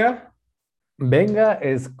es venga? Venga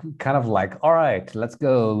is kind of like, all right, let's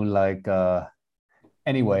go. Like,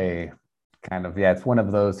 anyway, kind of, yeah, it's one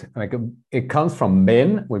of those, like, it comes from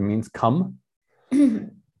ven, which means come.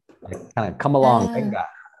 Like, kind of come along, venga,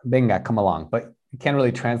 venga, come along. But you can't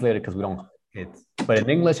really translate it because we don't, but in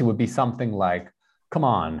English, it would be something like, come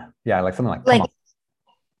on. Yeah, like something like, come on.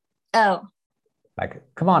 Oh, Like,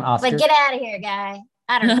 come on, Oscar. like get out of here, guy.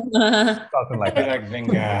 I don't know. Something like Be that. like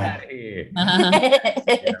venga.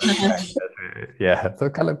 Yeah, so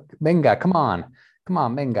kind of, venga, come on,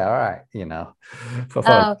 venga, all right, you know. So,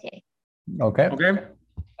 Oh, okay. okay, Okay.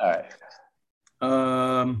 all right.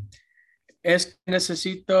 Es que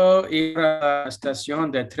necesito ir a la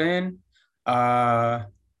estación de tren a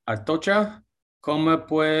Atocha. ¿Cómo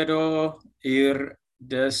puedo ir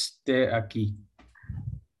desde aquí?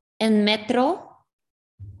 En metro,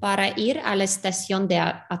 para ir a la estación de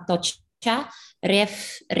Atocha,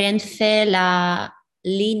 Renfe la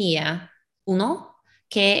línea 1,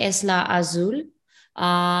 que es la azul.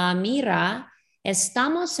 Mira,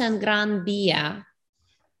 estamos en Gran Vía,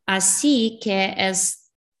 así que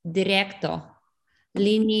es directo.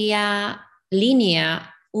 Línea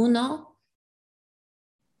 1,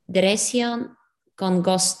 dirección con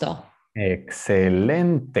gusto.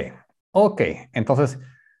 Excelente. Ok, entonces,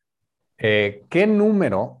 ¿qué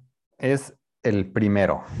número es el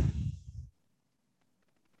primero?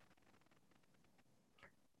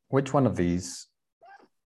 Which one of these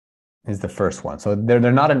is the first one? So they're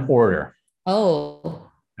not in order.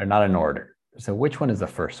 Oh. They're not in order. So which one is the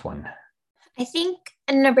first one? I think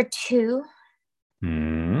number 2.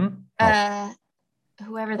 Oh,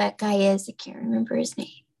 Whoever that guy is, I can't remember his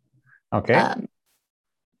name. okay.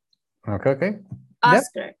 Okay.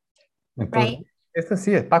 Oscar, Entonces, right? este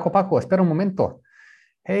sí es Paco, espera un momento.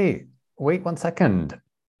 Hey, wait 1 second.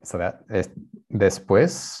 So that is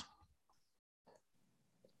después.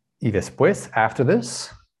 Y después, after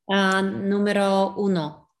this. Número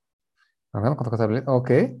 1.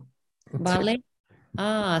 Ok. ¿Vale?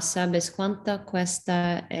 ¿Sabes cuánto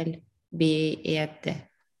cuesta el billete?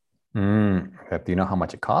 Do you know how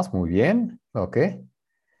much it costs? Muy bien. Ok.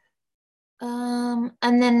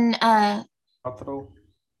 And then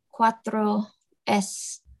 4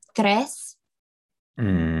 es 3.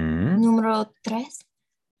 Número 3.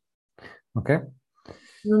 Ok.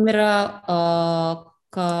 Número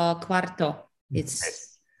cuarto.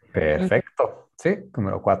 It's... Perfecto. Sí,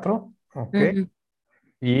 número 4. Ok. Mhm.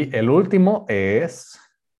 Y el último es.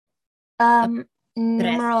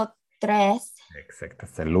 Número 3. Exacto,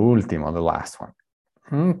 es el último, the last one.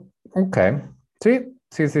 Ok. Sí.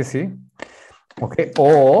 Okay.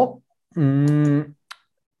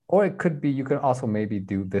 Or it could be, you could also maybe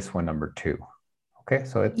do this one, number 2. Okay,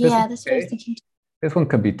 so Yeah, that's what I was thinking. This one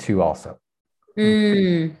could be 2 also.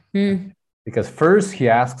 Mm-hmm. Because first he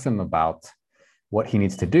asks him about what he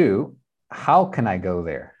needs to do. How can I go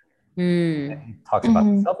there? And he talks about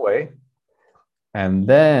the subway. And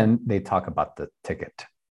then they talk about the ticket.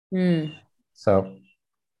 So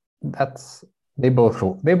they both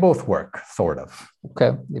work, sort of.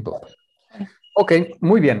 Okay, they both. Okay,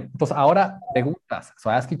 muy bien. Entonces ahora preguntas. So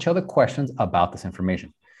ask each other questions about this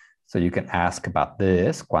information. So you can ask about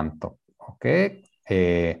this, cuánto. Okay.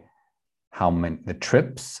 How many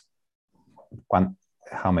trips?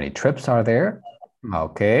 How many trips are there?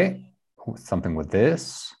 Okay. Something with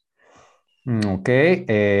this. Okay.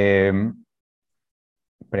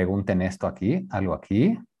 Pregunten esto aquí, algo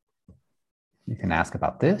aquí. You can ask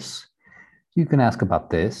about this. You can ask about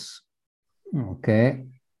this. Okay.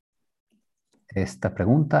 Esta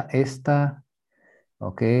pregunta, esta.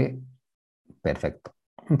 Okay. Perfecto.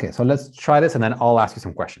 Okay, so let's try this and then I'll ask you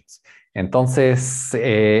some questions. Entonces,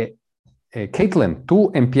 Caitlin, tú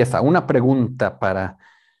empieza una pregunta para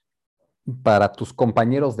tus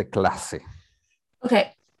compañeros de clase.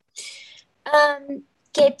 Okay.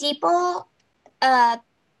 ¿Qué tipo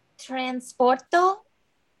transporto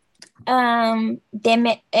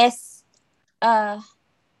es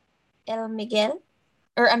el Miguel?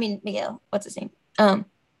 Or I mean Miguel, what's his name?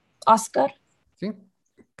 Oscar. ¿Sí?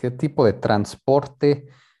 ¿Qué tipo de transporte?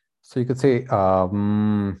 So you could say,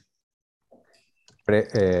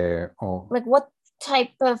 Like what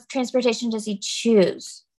type of transportation does he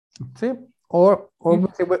choose? sí. Or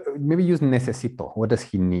we'll say, maybe use necesito. What does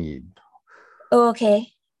he need?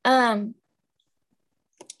 Okay.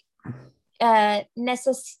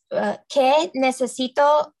 ¿Qué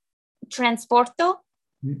necesito transporto?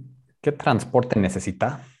 ¿Qué transporte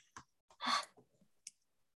necesita?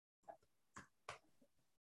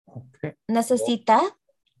 Okay. Necesita.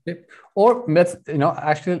 Or let's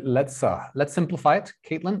simplify it.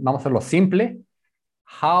 Caitlin, vamos a hacerlo simple.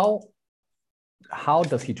 How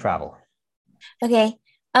does he travel? Okay.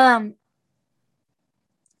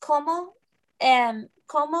 ¿Cómo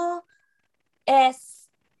es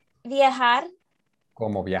viajar?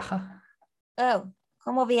 ¿Cómo viaja? Oh,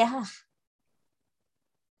 ¿cómo viaja?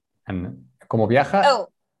 ¿Cómo viaja? Oh,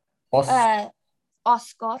 Oscar.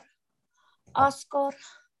 Oscar.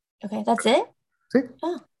 Okay, that's it? Sí.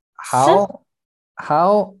 Oh.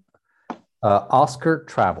 How Oscar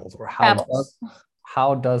travels, or Travels.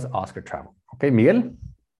 how does Oscar travel? Okay, Miguel.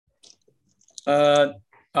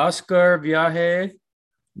 Oscar viaje.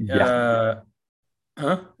 Viaja.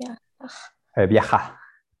 Yeah. Viaja.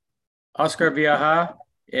 Oscar viaja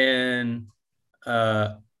en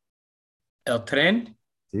el tren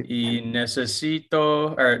Sí. y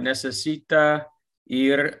necesita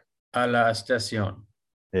ir a la estación.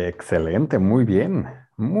 Excelente, muy bien,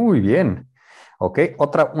 muy bien. Ok,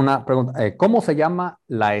 una pregunta. ¿Cómo se llama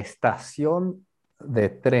la estación de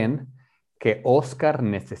tren que Oscar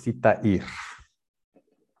necesita ir?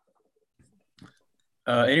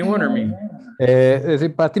 Anyone or me? Sí,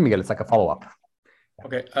 para ti, Miguel, saca follow-up.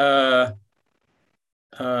 Okay.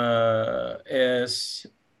 Es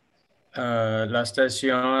la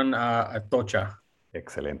estación Atocha.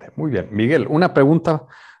 Excelente, muy bien. Miguel, una pregunta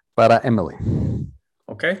para Emily.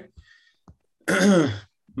 Okay.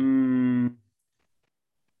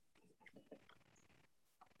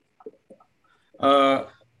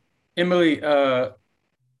 Emily,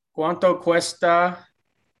 ¿cuánto cuesta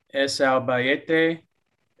ese billete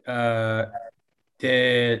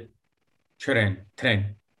de tren?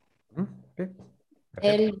 Okay.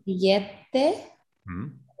 El billete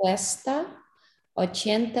Mm. cuesta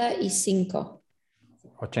 85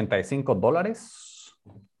 $85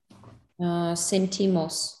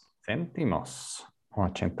 céntimos. céntimos.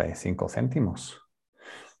 85 céntimos.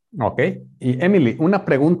 Ok. Y Emily, una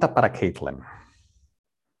pregunta para Caitlin.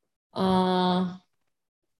 Ah,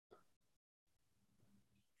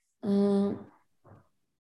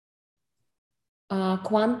 ah,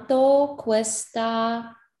 ¿Cuánto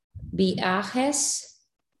cuesta viajes?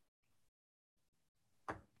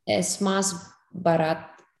 ¿Es más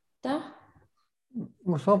barata?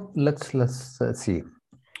 So let's see.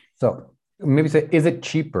 So maybe say, is it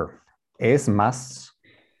cheaper? ¿Es más?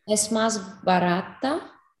 ¿Es más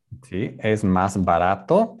barata? Sí, es más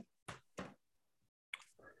barato.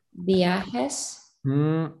 Viajes.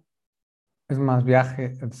 Es más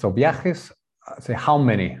viaje. So viajes, say how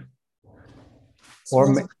many? Es Or,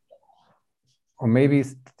 más, or maybe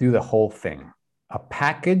do the whole thing. A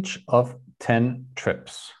package of 10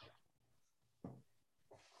 trips.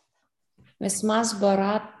 es más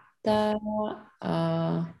barata.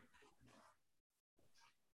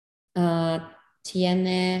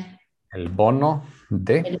 Tiene El bono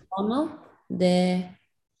de. el bono de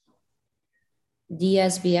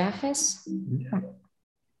 10 viajes. Yeah.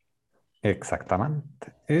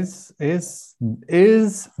 Exactamente. Is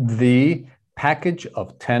the package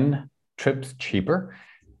of 10 trips cheaper?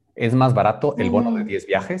 ¿Es más barato el bono de 10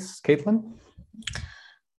 viajes, Caitlin?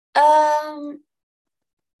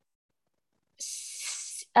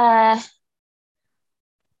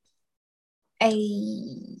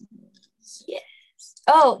 Yes.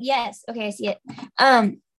 Oh, yes. Okay, I see it.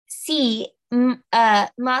 Sí,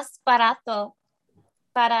 más barato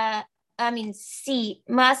sí,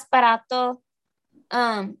 más barato.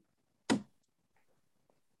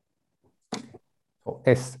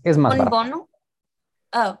 Es más Un barato. bono.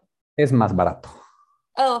 Oh, Es más barato.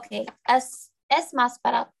 okay. Es más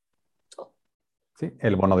barato. ¿Sí?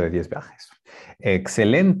 El bono de 10 viajes.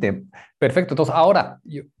 Excelente. Perfecto. Entonces, ahora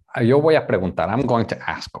yo voy a preguntar. I'm going to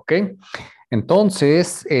ask, ¿ok?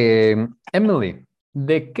 Entonces, Emily,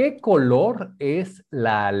 ¿de qué color es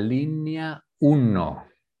la línea 1?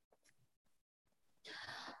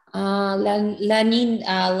 La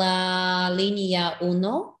línea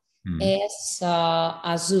 1 es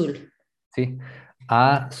azul. Sí.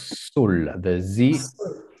 Azul. The Z.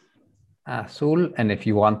 Azul. And if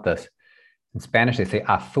you want this, in Spanish, they say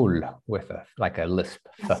azul with like a lisp.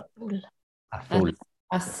 Azul. Azul.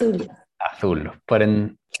 Azul. Azul. But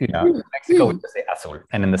in Mexico, we just say azul.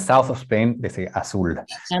 And in the south of Spain, they say azul.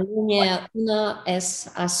 La línea 1 es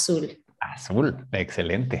azul. Azul.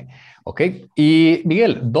 Excelente. Ok. Y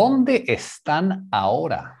Miguel, ¿dónde están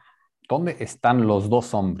ahora? ¿Dónde están los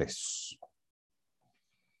dos hombres?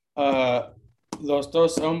 Los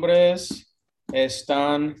dos hombres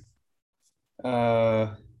están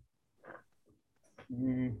en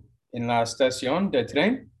la estación de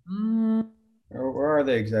tren. Where are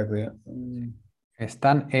they exactly?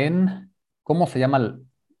 Están en, ¿cómo se llama?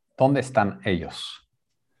 ¿Dónde están ellos?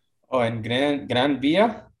 En Gran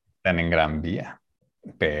Vía. Están en Gran Vía.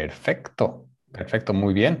 Perfecto, perfecto,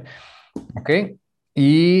 muy bien. Ok.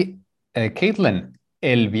 Y Caitlin,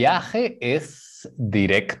 ¿el viaje es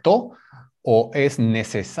directo o es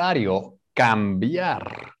necesario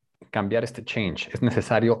cambiar este change? ¿Es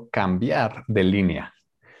necesario cambiar de línea?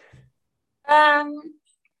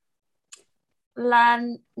 La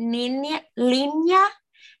línea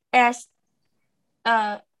es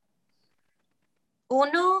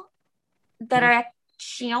uno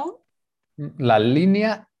dirección. La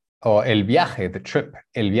línea o el viaje, the trip,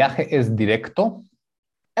 ¿el viaje es directo?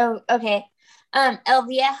 Oh, okay. El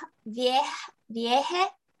vieja.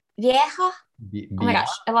 Oh my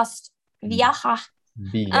gosh, I lost viaja.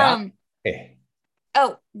 Viaje.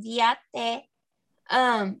 Viate.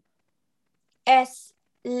 Es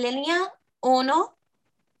línea uno.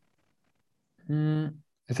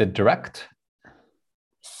 Is it direct?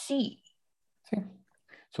 Sí. Sí.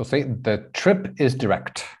 So say the trip is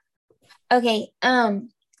direct. Okay. El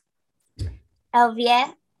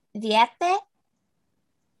viete.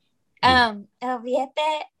 El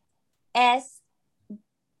viete es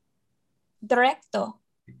directo.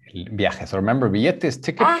 El viaje. So remember, billete is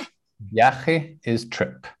ticket. Viaje is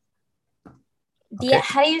trip. Okay.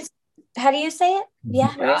 How do you say it?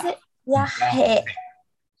 What is it? Viaje.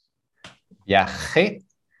 Viaje.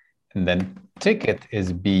 And then ticket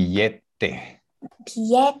is billete.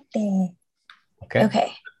 Billete. Okay.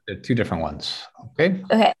 Okay. They're two different ones. Okay.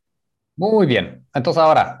 Okay. Muy bien. Entonces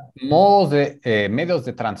ahora, medios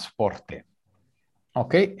de transporte.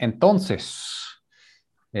 Ok, entonces,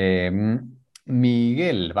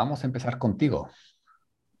 Miguel, vamos a empezar contigo.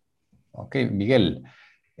 Ok, Miguel,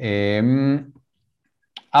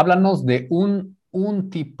 háblanos de un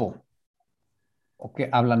tipo. Ok,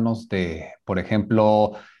 háblanos de, por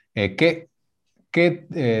ejemplo, ¿qué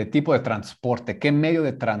tipo de transporte, qué medio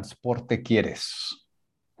de transporte quieres?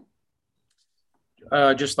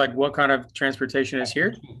 Just like what kind of transportation is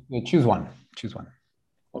here? Choose one. Choose one.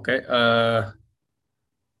 Okay.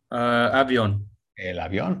 Avión. El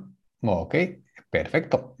avión. Ok,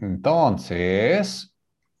 perfecto. Entonces,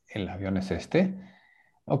 el avión es este.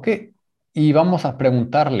 Ok, y vamos a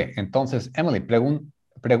preguntarle. Entonces, Emily,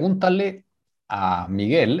 pregúntale a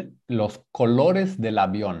Miguel los colores del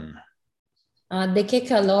avión. ¿De qué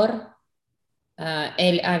color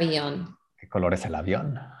el avión? ¿Qué color es el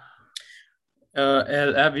avión?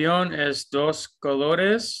 El avión es dos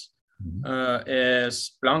colores.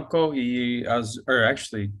 Es blanco y azul, or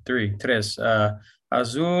actually tres.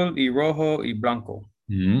 Azul y rojo y blanco.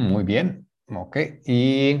 Muy bien. Ok,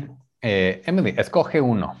 y Emily, escoge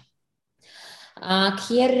uno.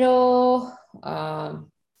 Quiero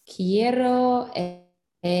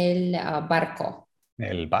el barco.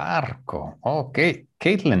 El barco. Ok,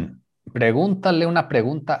 Caitlin, pregúntale una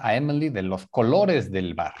pregunta a Emily de los colores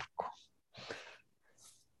del barco.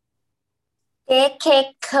 ¿De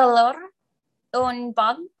qué color un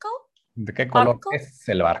barco? ¿De qué color ¿Barco? es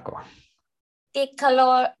el barco? ¿De qué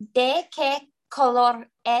color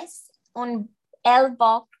es el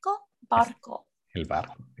barco? Barco. El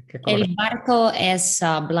barco. ¿De qué color El barco es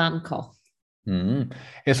blanco.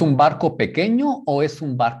 ¿Es un barco pequeño o es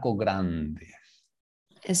un barco grande?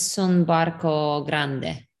 Es un barco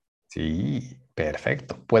grande. Sí,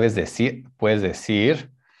 perfecto. Puedes decir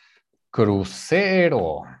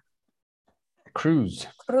crucero. Cruise.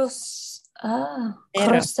 Crucero.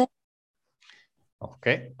 Ok.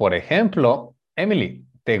 Por ejemplo, Emily,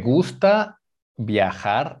 ¿te gusta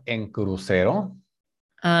viajar en crucero?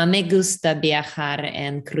 Me gusta viajar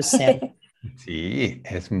en crucero. Sí,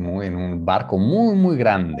 es en un barco muy, muy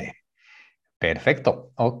grande.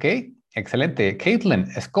 Perfecto. Ok, excelente. Caitlin,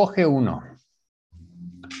 escoge uno.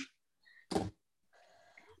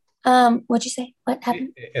 What'd you say? What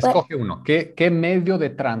happened? Escoge uno. ¿Qué medio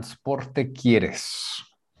de transporte quieres?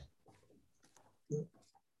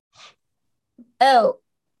 Oh,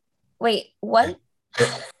 Wait, what?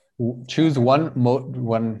 Choose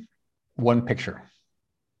one picture.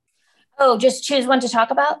 Oh, just choose one to talk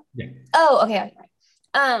about? Yeah. Oh, okay.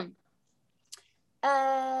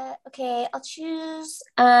 Okay, I'll choose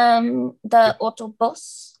the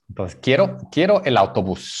autobus. Entonces, quiero el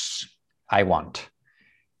autobús. I want.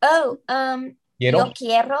 Oh, Quiero. yo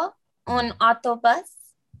quiero un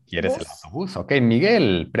autobús. ¿Quieres el autobús? Ok,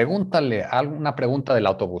 Miguel, pregúntale alguna pregunta del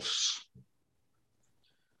autobús.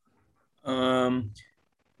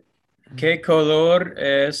 ¿Qué color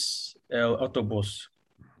es el autobús?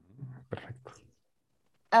 Perfecto.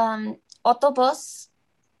 Autobús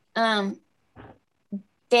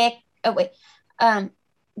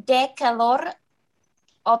de color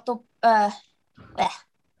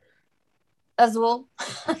azul.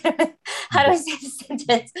 How do I say this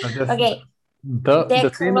sentence? Okay.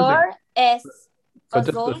 De color es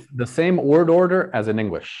azul. Just the same word order as in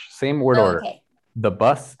English. Same word order. Okay. The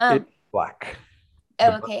bus is black.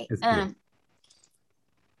 Okay.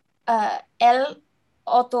 El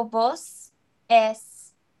autobús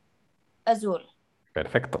es azul.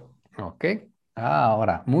 Perfecto. Ok.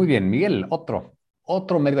 Ahora, muy bien, Miguel,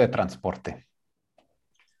 otro medio de transporte.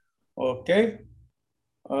 Ok.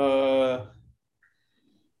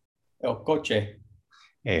 El coche.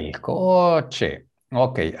 El coche.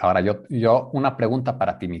 Ok, ahora yo una pregunta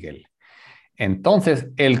para ti, Miguel. Entonces,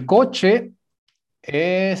 el coche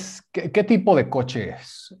es, ¿qué tipo de coche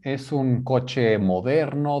es? ¿Es un coche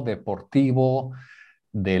moderno, deportivo,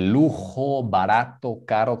 de lujo, barato,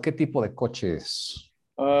 caro? ¿Qué tipo de coche es?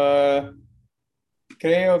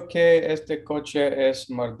 Creo que este coche es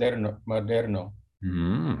moderno.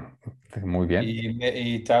 Muy bien.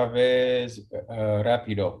 Y tal vez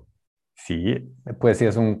rápido. Sí, pues sí,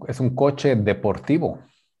 es un coche deportivo.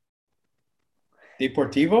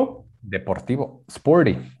 ¿Deportivo? Deportivo.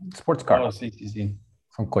 Sporty. Sports car. Oh, sí. Es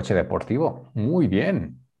un coche deportivo. Muy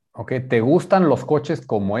bien. Ok, ¿te gustan los coches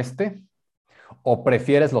como este? ¿O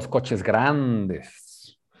prefieres los coches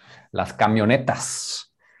grandes? Las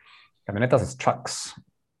camionetas. Camionetas es trucks.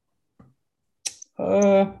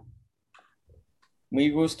 Me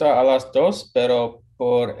gusta a las dos, pero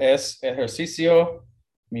por ejercicio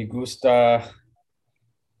me gusta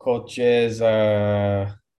coches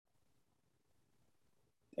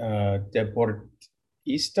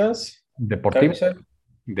deportistas. Deportivos.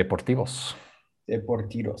 Deportivos.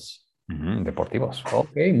 Deportivos. Deportivos.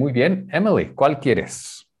 Ok, muy bien. Emily, ¿cuál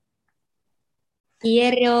quieres?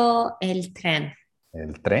 Quiero el tren.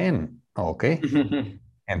 El tren. Ok.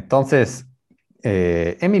 Entonces,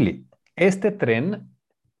 Emily, ¿este tren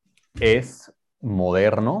es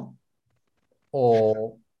moderno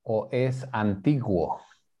o es antiguo?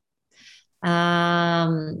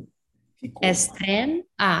 ¿Es tren?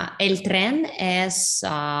 El tren es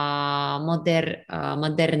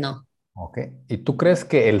moderno. Ok. ¿Y tú crees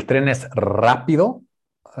que el tren es rápido?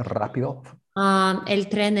 Rápido El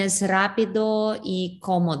tren es rápido y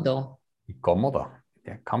cómodo. y cómodo.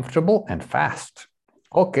 Yeah, comfortable and fast.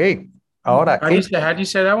 Ok. Ahora, How do you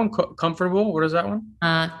say that one? Comfortable? What is that one?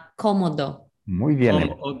 Cómodo. muy bien.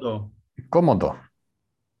 Cómodo. Cómodo.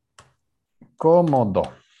 Cómodo.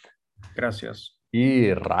 Gracias.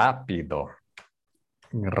 Y rápido.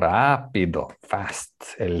 Rápido. Fast.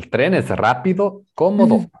 El tren es rápido,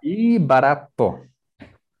 cómodo y barato.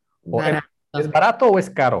 Barato. ¿Es barato o es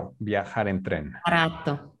caro viajar en tren?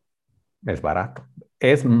 Barato. Es barato.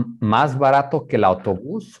 ¿Es más barato que el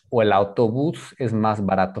autobús o el autobús es más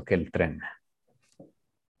barato que el tren?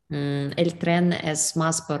 El tren es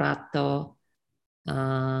más barato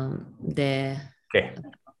de ¿Qué?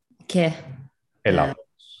 que, El eh,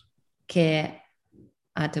 autobús. que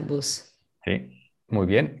autobús. Sí. Muy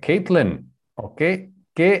bien. Caitlin, ¿ok?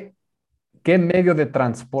 ¿Qué medio de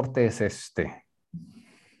transporte es este?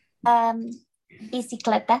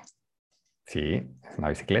 Bicicleta. Sí, es una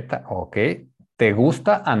bicicleta. Ok. ¿Te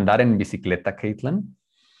gusta andar en bicicleta, Caitlin?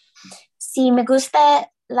 Sí, me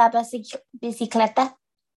gusta la bicicleta.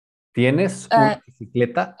 ¿Tienes una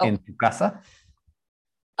bicicleta oh. en tu casa?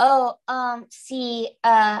 Sí,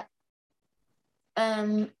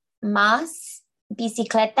 más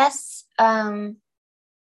bicicletas,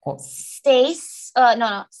 Oh,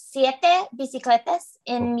 7 bicicletas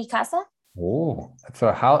en mi casa. oh.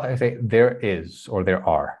 So how I say there is or there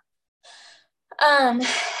are?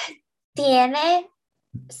 Tiene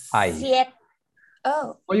Hay. 7.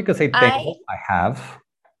 Oh, Or you can say tengo, I have.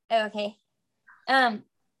 okay.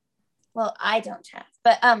 Well, I don't have,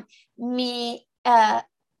 but mi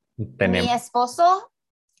Tenemos. esposo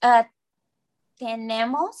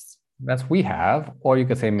tenemos. That's we have. Or you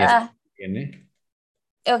can say mi esposo tiene.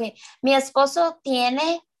 Okay, mi esposo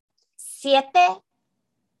tiene 7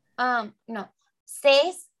 no.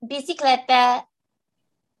 6 bicicletas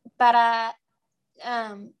para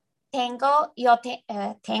tengo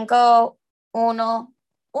una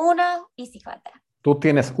bicicleta. Tú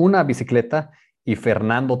tienes una bicicleta y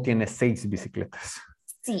Fernando tiene 6 bicicletas.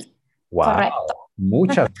 Sí, Wow, correcto.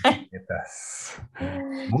 muchas bicicletas.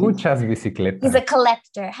 Muchas bicicletas. He's a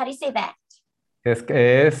collector. How do you say that? Es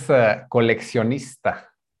coleccionista.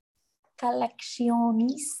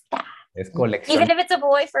 Coleccionista. Es Even coleccionista. if it's a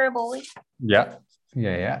boy, for a boy. Yeah.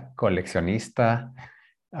 Coleccionista.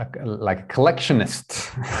 Like a collectionist.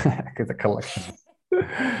 He's a collectionist.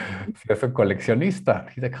 Es un coleccionista.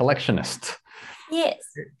 He's a collectionist.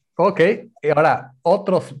 Yes. Ok, y ahora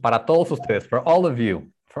otros para todos ustedes, for all of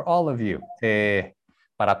you,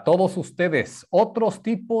 para todos ustedes, otros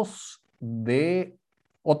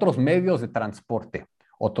medios de transporte,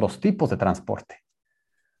 otros tipos de transporte.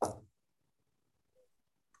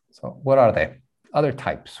 So, what are they? Other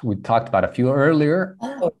types. We talked about a few earlier.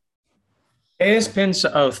 Es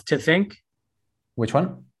to think? Which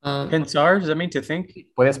one? Pensar, does that mean to think?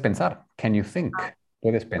 Puedes pensar. Can you think?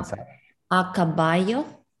 Puedes pensar. A caballo.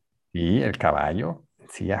 Y el caballo.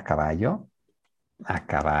 Sí, a caballo. A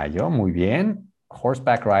caballo, muy bien.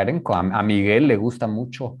 Horseback riding. A Miguel le gusta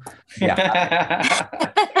mucho viajar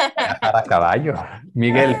a caballo.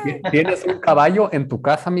 Miguel, ¿tienes un caballo en tu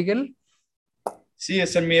casa, Miguel? Sí,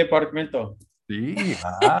 es en mi apartamento. Sí,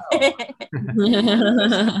 wow.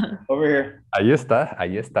 Over here. Ahí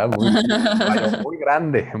está. Muy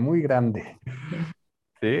grande, muy grande.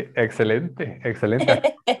 Sí, excelente.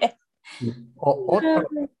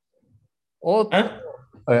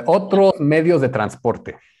 Otros medios de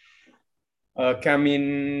transporte.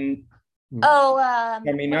 Caminar. What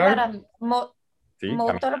about a Sí,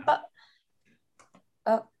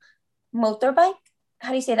 motorbike? How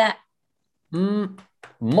do you say that?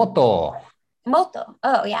 moto. Moto.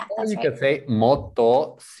 Oh, yeah, that's You right. can say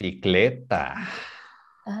motocicleta.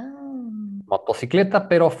 Oh. Motocicleta,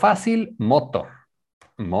 pero fácil, moto.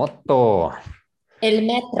 El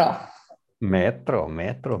metro. Metro,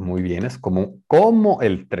 muy bien. Es como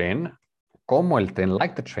el tren,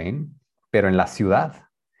 like the train, pero en la ciudad,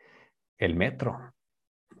 el metro.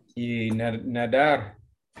 Y nadar.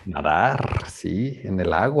 Nadar, sí, en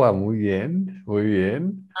el agua, muy bien.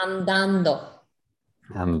 Andando.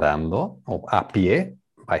 Andando, o a pie,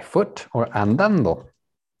 by foot, o andando,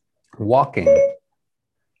 walking.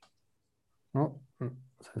 Oh,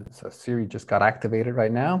 so Siri just got activated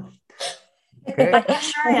right now. Okay. I'm not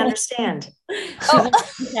sure I understand. Oh,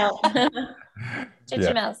 No. shut Yeah.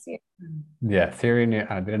 your mouth, Siri. Yeah, Siri,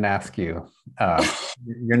 I didn't ask you.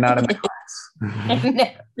 You're not in the class. No,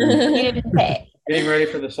 you didn't say it. Getting ready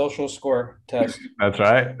for the social score test. That's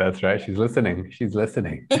right. She's listening.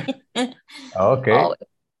 Okay. Oh.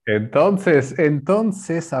 Entonces,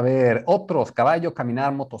 a ver, otros, caballo,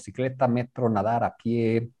 caminar, motocicleta, metro, nadar a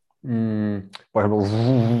pie. Por ejemplo,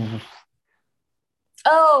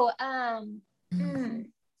 Oh, I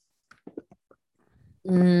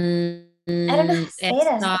don't know how to say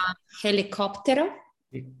that. Helicóptero.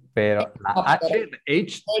 pero la H,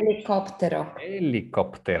 H, Helicóptero.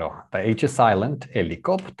 helicóptero. The H is silent,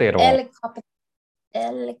 helicóptero.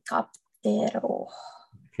 Helicóptero.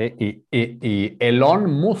 Okay. Y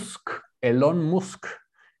Elon Musk, ¿qué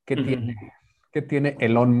Ujú. tiene? ¿Qué tiene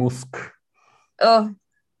Elon Musk?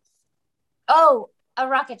 Oh, a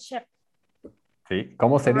rocket ship. Sí,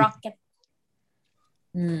 ¿cómo se dice? Rocket.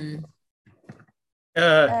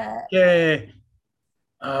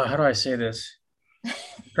 How do I say this?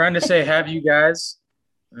 Trying to say, have you guys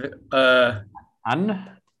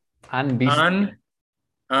Han visto.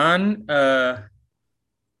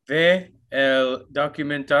 ve el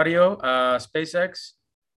documentario SpaceX?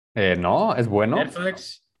 No, es bueno.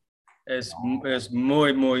 Netflix es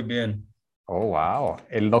muy, muy bien. Oh, wow.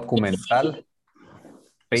 El documental.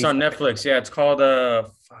 It's on Netflix. Yeah, it's called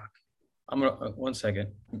fuck. I'm gonna 1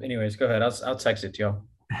 second. Anyways, go ahead. I'll text it to y'all.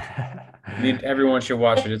 Everyone should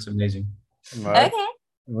watch it. It's amazing. Vale. Okay.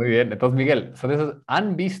 Muy bien. Entonces, Miguel, so this is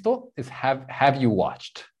han visto is have you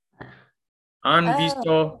watched? Han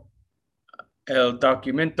visto el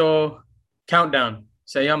documento Countdown.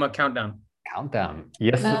 Se llama Countdown. Countdown. Y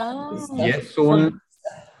es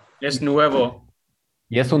Es nuevo.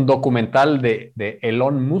 y es un documental de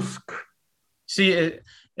Elon Musk. Sí,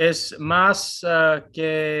 es más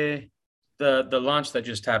que the launch that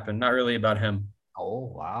just happened. Not really about him. Oh,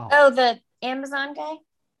 wow. Oh, the Amazon guy?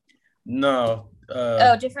 No.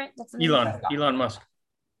 Different? That's Elon Musk.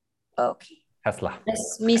 Okay. Tesla.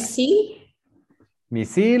 ¿Es misil?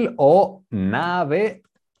 Misil o nave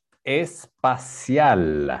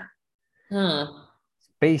espacial.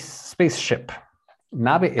 Spaceship.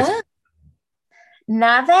 Nave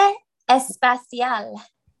Nave espacial.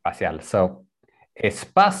 espacial. So,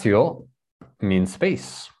 espacio means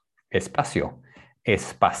space. Espacio.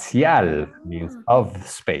 Espacial means of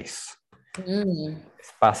space.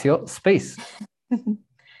 Espacio, space.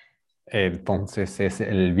 Entonces es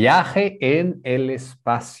el viaje en el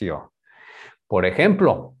espacio. Por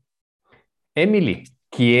ejemplo, Emily,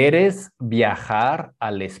 ¿quieres viajar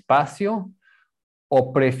al espacio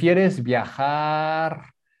o prefieres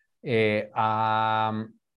viajar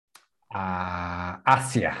a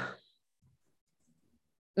Asia?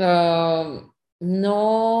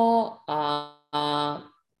 No,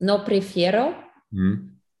 no prefiero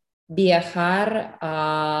viajar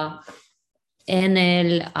en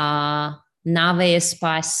el nave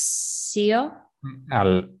espacio.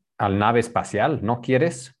 Al nave espacial, ¿no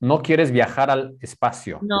quieres? ¿No quieres viajar al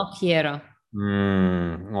espacio? No quiero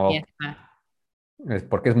Ok. viajar. Es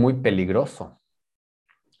porque es muy peligroso.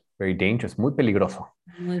 Very dangerous, muy peligroso.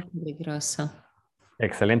 Muy peligroso.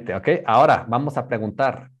 Excelente, ok. Ahora vamos a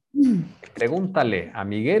preguntar. Pregúntale a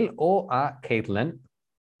Miguel o a Caitlin,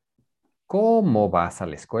 ¿cómo vas a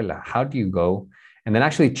la escuela? How do you go? And then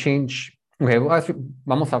actually change. Okay,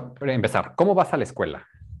 vamos a empezar. ¿Cómo vas a la escuela?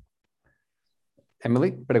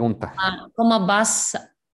 Emily, pregunta. ¿Cómo vas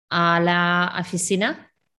a la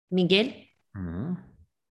oficina, Miguel?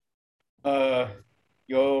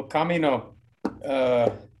 Yo camino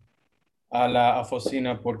a la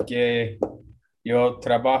oficina porque yo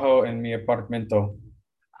trabajo en mi apartamento.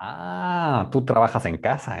 Ah, tú trabajas en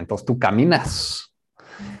casa, entonces tú caminas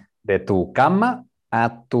de tu cama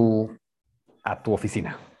a tu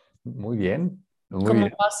oficina. Muy bien, muy ¿Cómo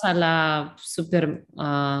bien. vas a la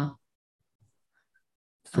Supermercado.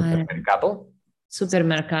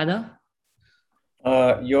 supermercado?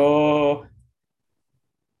 Yo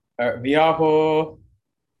viajo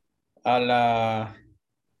a la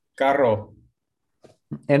carro,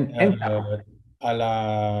 En carro. a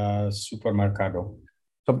la supermercado.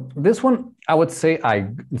 So this one, I would say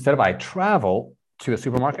instead of I travel to the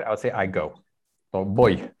supermarket, I would say I go. So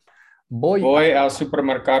voy. Voy al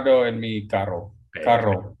supermercado en mi carro.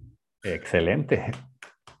 Excelente.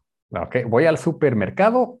 Ok, voy al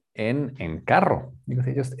supermercado en carro. Digo,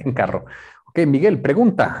 sí, en carro. Ok, Miguel,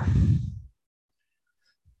 pregunta.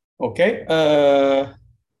 Ok.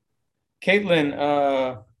 Caitlin,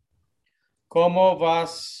 ¿cómo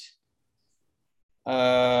vas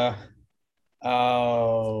a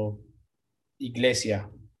iglesia?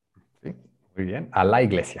 Sí, muy bien, a la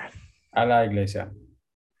iglesia. A la iglesia.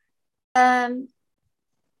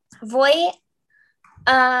 Voy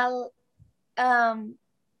al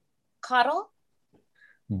carro.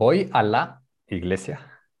 Voy a la iglesia.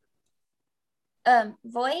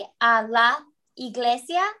 Voy a la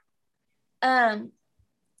iglesia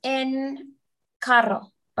en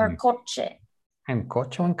carro o coche. En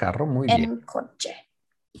coche o en carro, muy bien. En coche.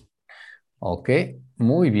 Ok,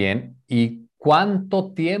 muy bien. ¿Y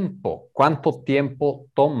cuánto tiempo? ¿Cuánto tiempo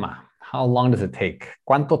toma? How long does it take?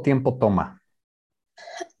 ¿Cuánto tiempo toma?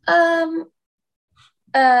 Uh,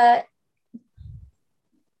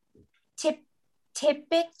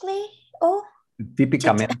 typically,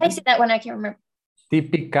 Típicamente. how do I say that one? I can't remember.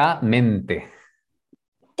 Típicamente.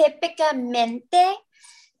 Típicamente,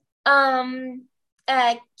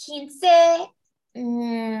 15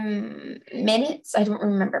 minutes. I don't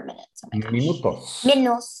remember minutes. Oh my gosh. Minutos.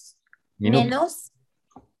 Menos. Minutos. Menos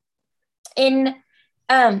en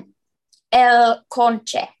el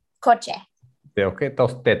coche. Ok,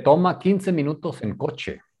 entonces te toma 15 minutos en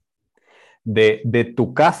coche. De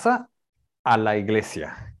tu casa a la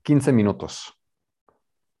iglesia. 15 minutos.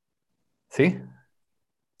 ¿Sí?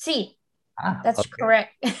 Sí, Ah, that's ok.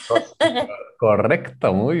 correct.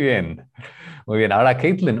 Correcto, muy bien. Muy bien. Ahora,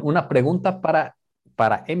 Caitlin, una pregunta para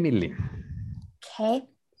Emily. Okay.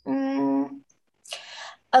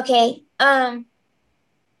 Okay.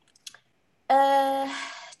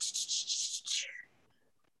 Let's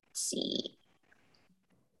see.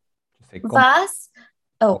 ¿Cómo, Vas.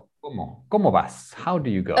 Oh, ¿Cómo vas? How do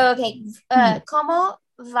you go? okay. ¿Cómo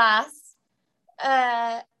vas?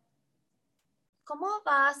 ¿Cómo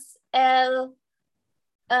vas el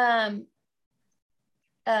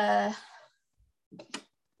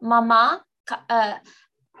mamá?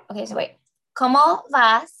 Okay, so wait. ¿Cómo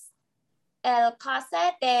vas el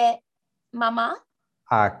casa de mamá?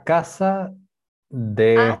 A casa A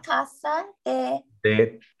de casa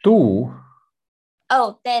de tu.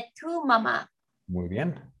 de tu mamá. Muy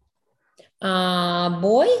bien.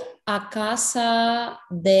 Voy a casa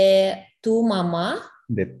de tu mamá.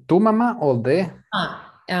 ¿De tu mamá o de?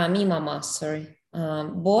 Mi mamá, sorry.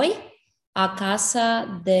 Voy a casa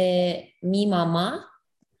de mi mamá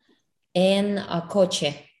en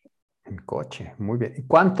coche. En coche, muy bien. ¿Y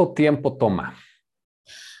cuánto tiempo toma?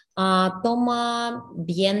 Toma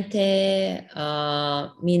 20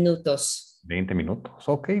 minutos. 20 minutos,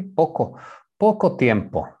 ok, poco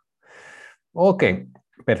tiempo. Ok,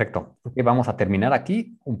 perfecto. Ok, vamos a terminar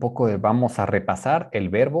aquí. Vamos a repasar el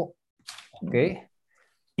verbo, ok.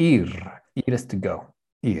 Ir, ir is to go,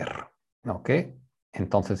 ir, ok.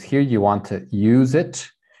 Entonces, here you want to use it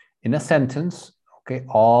in a sentence, okay,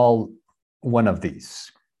 all one of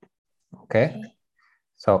these, okay.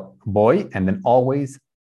 So, voy, and then always,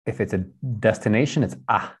 if it's a destination, it's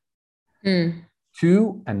a. Mm.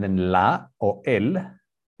 To, and then la or el.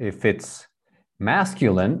 If it's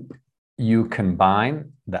masculine, you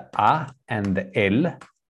combine the a and the el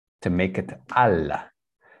to make it al.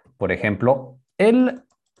 Por ejemplo, el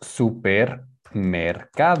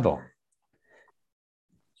supermercado.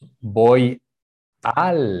 Voy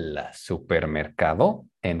al supermercado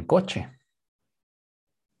en coche.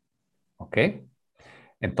 ¿Ok?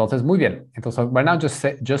 Entonces, muy bien. Entonces, right now, just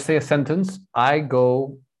say a sentence. I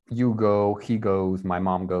go, you go, he goes, my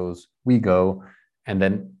mom goes, we go, and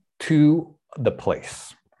then to the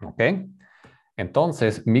place. ¿Ok?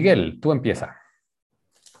 Entonces, Miguel, tú empieza.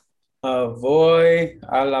 Voy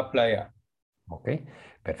a la playa. ¿Ok?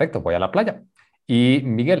 Perfecto, voy a la playa. Y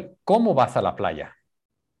Miguel, ¿cómo vas a la playa?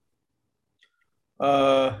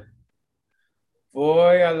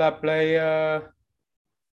 Voy a la playa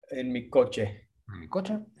en mi coche. En mi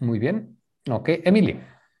coche. Muy bien. Ok, Emily.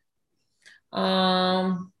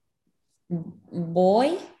 Um,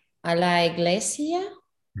 voy a la iglesia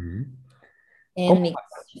en ¿Cómo mi... vas?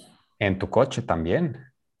 En tu coche también.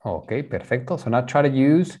 Ok, perfecto. So now try to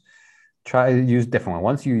use different one.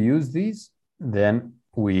 Once you use these, then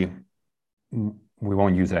we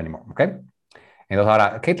won't use it anymore. Okay. Entonces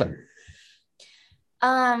ahora, Caitlin.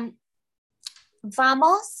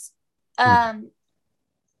 Vamos,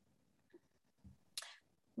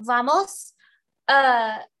 vamos,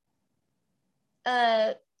 uh,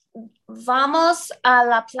 uh, vamos a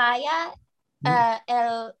la playa.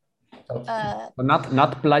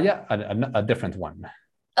 Not playa, a different one.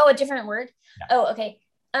 Oh, a different word. Yeah. Oh, okay.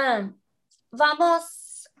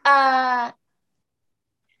 Vamos a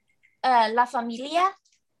la familia.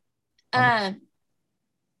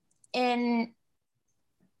 In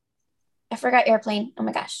I forgot airplane. Oh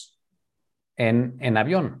my gosh. En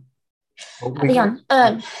avión. Avión.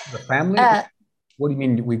 The family? What do you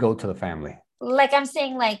mean we go to the family? Like I'm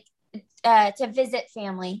saying, like to visit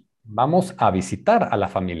family. Vamos a visitar a la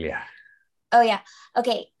familia. Oh yeah.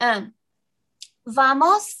 Okay.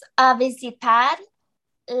 Vamos a visitar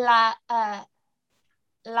la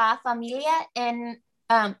familia en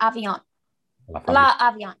avión. La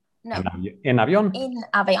avión. No. En avión. En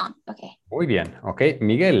avión. Okay. Muy bien. Ok.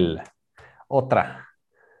 Miguel, otra.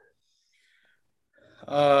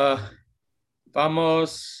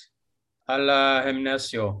 Vamos a la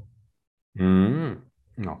gimnasio.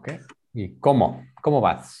 Ok. ¿Y cómo? ¿Cómo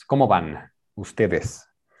vas? ¿Cómo van ustedes?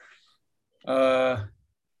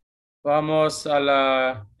 Vamos a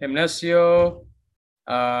la gimnasio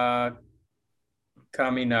a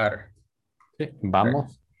caminar. Sí,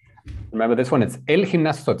 vamos. Remember this one, it's el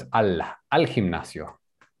gimnasio, so it's al gimnasio.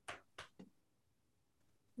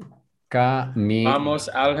 Vamos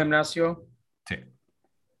al gimnasio. Sí.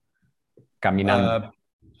 Caminando.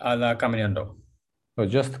 Caminando. So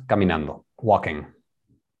just caminando, walking.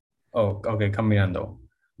 Oh, ok, caminando.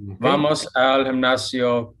 Okay. Vamos al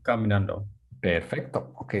gimnasio caminando.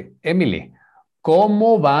 Perfecto. Ok. Emily,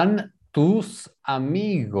 ¿cómo van tus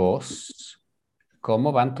amigos?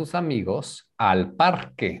 ¿Cómo van tus amigos al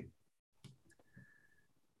parque?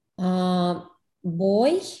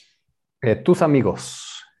 Voy. Tus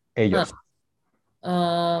amigos, ellos.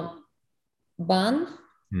 Van.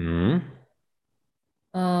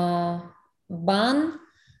 Van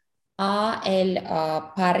a el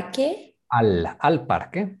parque. Al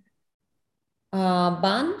parque.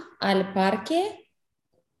 Van al parque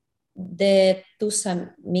de tus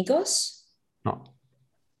amigos. No.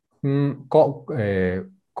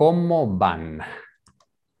 ¿Cómo van?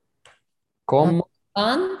 ¿Cómo?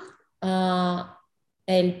 Van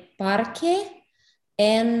el parque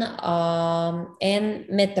en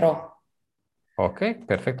metro. Ok,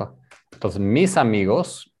 perfecto. Entonces, mis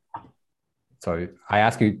amigos. So I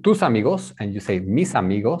ask you, tus amigos, and you say mis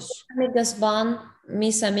amigos.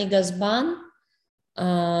 Mis amigas van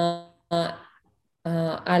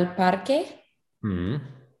al parque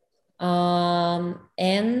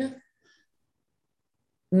en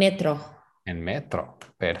metro. En metro,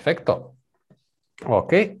 perfecto.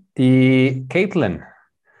 Ok, y Caitlin,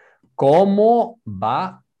 ¿Cómo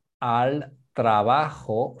va al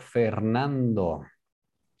trabajo Fernando?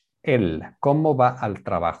 Él, ¿cómo va al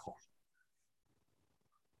trabajo?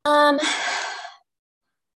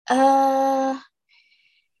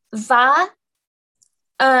 Va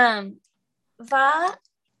va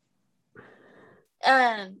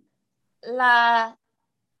la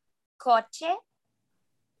coche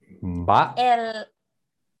Va el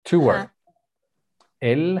to work. ajá,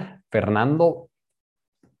 El, Fernando,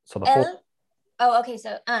 so the full, okay, so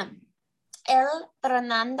el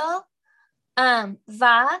Fernando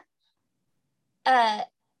va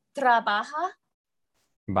trabaja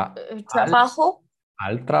va trabajo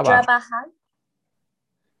al trabajo.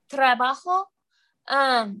 trabajo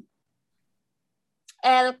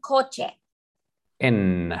el coche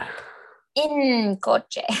En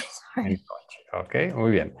coche. En coche. Okay,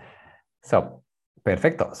 muy bien. So,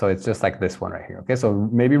 perfecto. So it's just like this one right here. Okay, so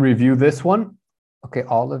maybe review this one. Okay,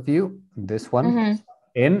 all of you, this one. Mhm.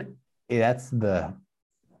 En, that's the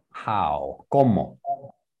how. ¿Cómo?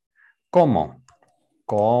 ¿Cómo?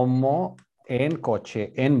 ¿Cómo? En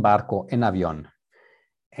coche, en barco, en avión.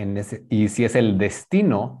 Y si es el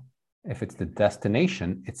destino, if it's the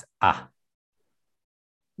destination, it's a.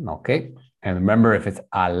 Okay, and remember if it's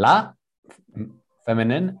a la,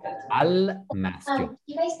 feminine, al masculine.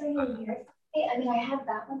 You guys bring it here. I mean, I have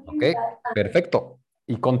that one Ok, here, but perfecto.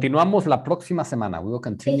 Y continuamos la próxima semana. We will if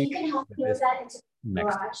continue you can help with me with this that, it's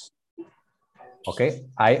next. garage. Ok,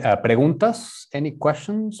 ¿hay preguntas? Any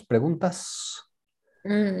questions? ¿Preguntas?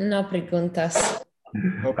 No preguntas.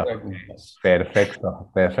 No Ok, preguntas. perfecto,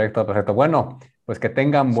 perfecto, perfecto. Bueno, pues que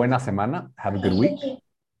tengan buena semana. Have a good week.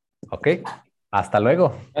 Ok, hasta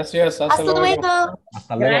luego. Gracias, Hasta luego.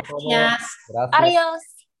 Hasta luego. Gracias. Gracias. Adiós.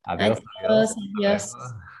 Adiós. Adiós. Hasta Adiós.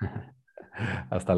 luego. Hasta